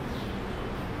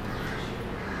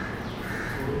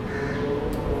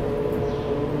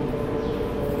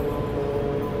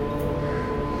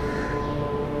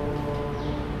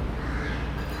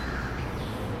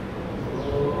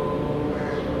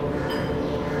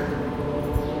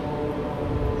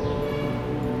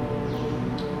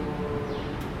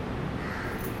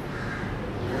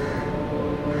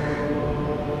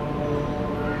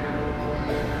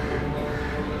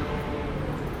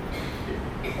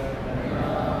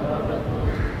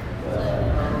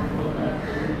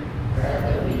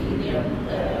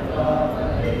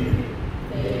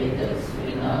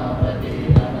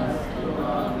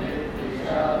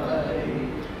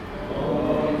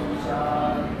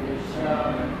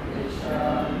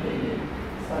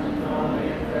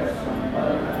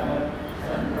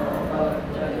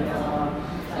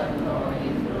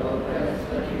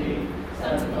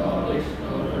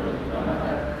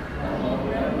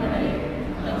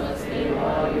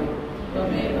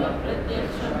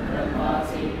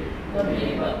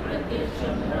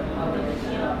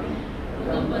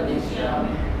 सत्यं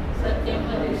वदिष्यामि सत्यं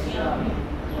वदिष्यामि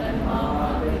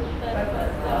तन्मामि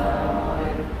तत्परतामि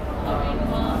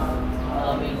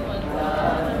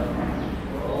अविन्वन्तारम्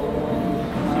ॐ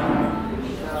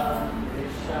शान्ति शान्ति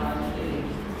शान्ति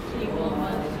शिवो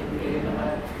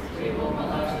महाशक्तिर्नमः शिवो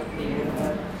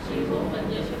महाशक्तिर्नमः शिवो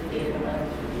मन्यशक्तिर्नमः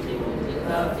शिवो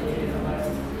चित्राब्धिर्नमः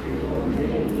शिवो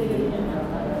देवी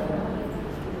नमः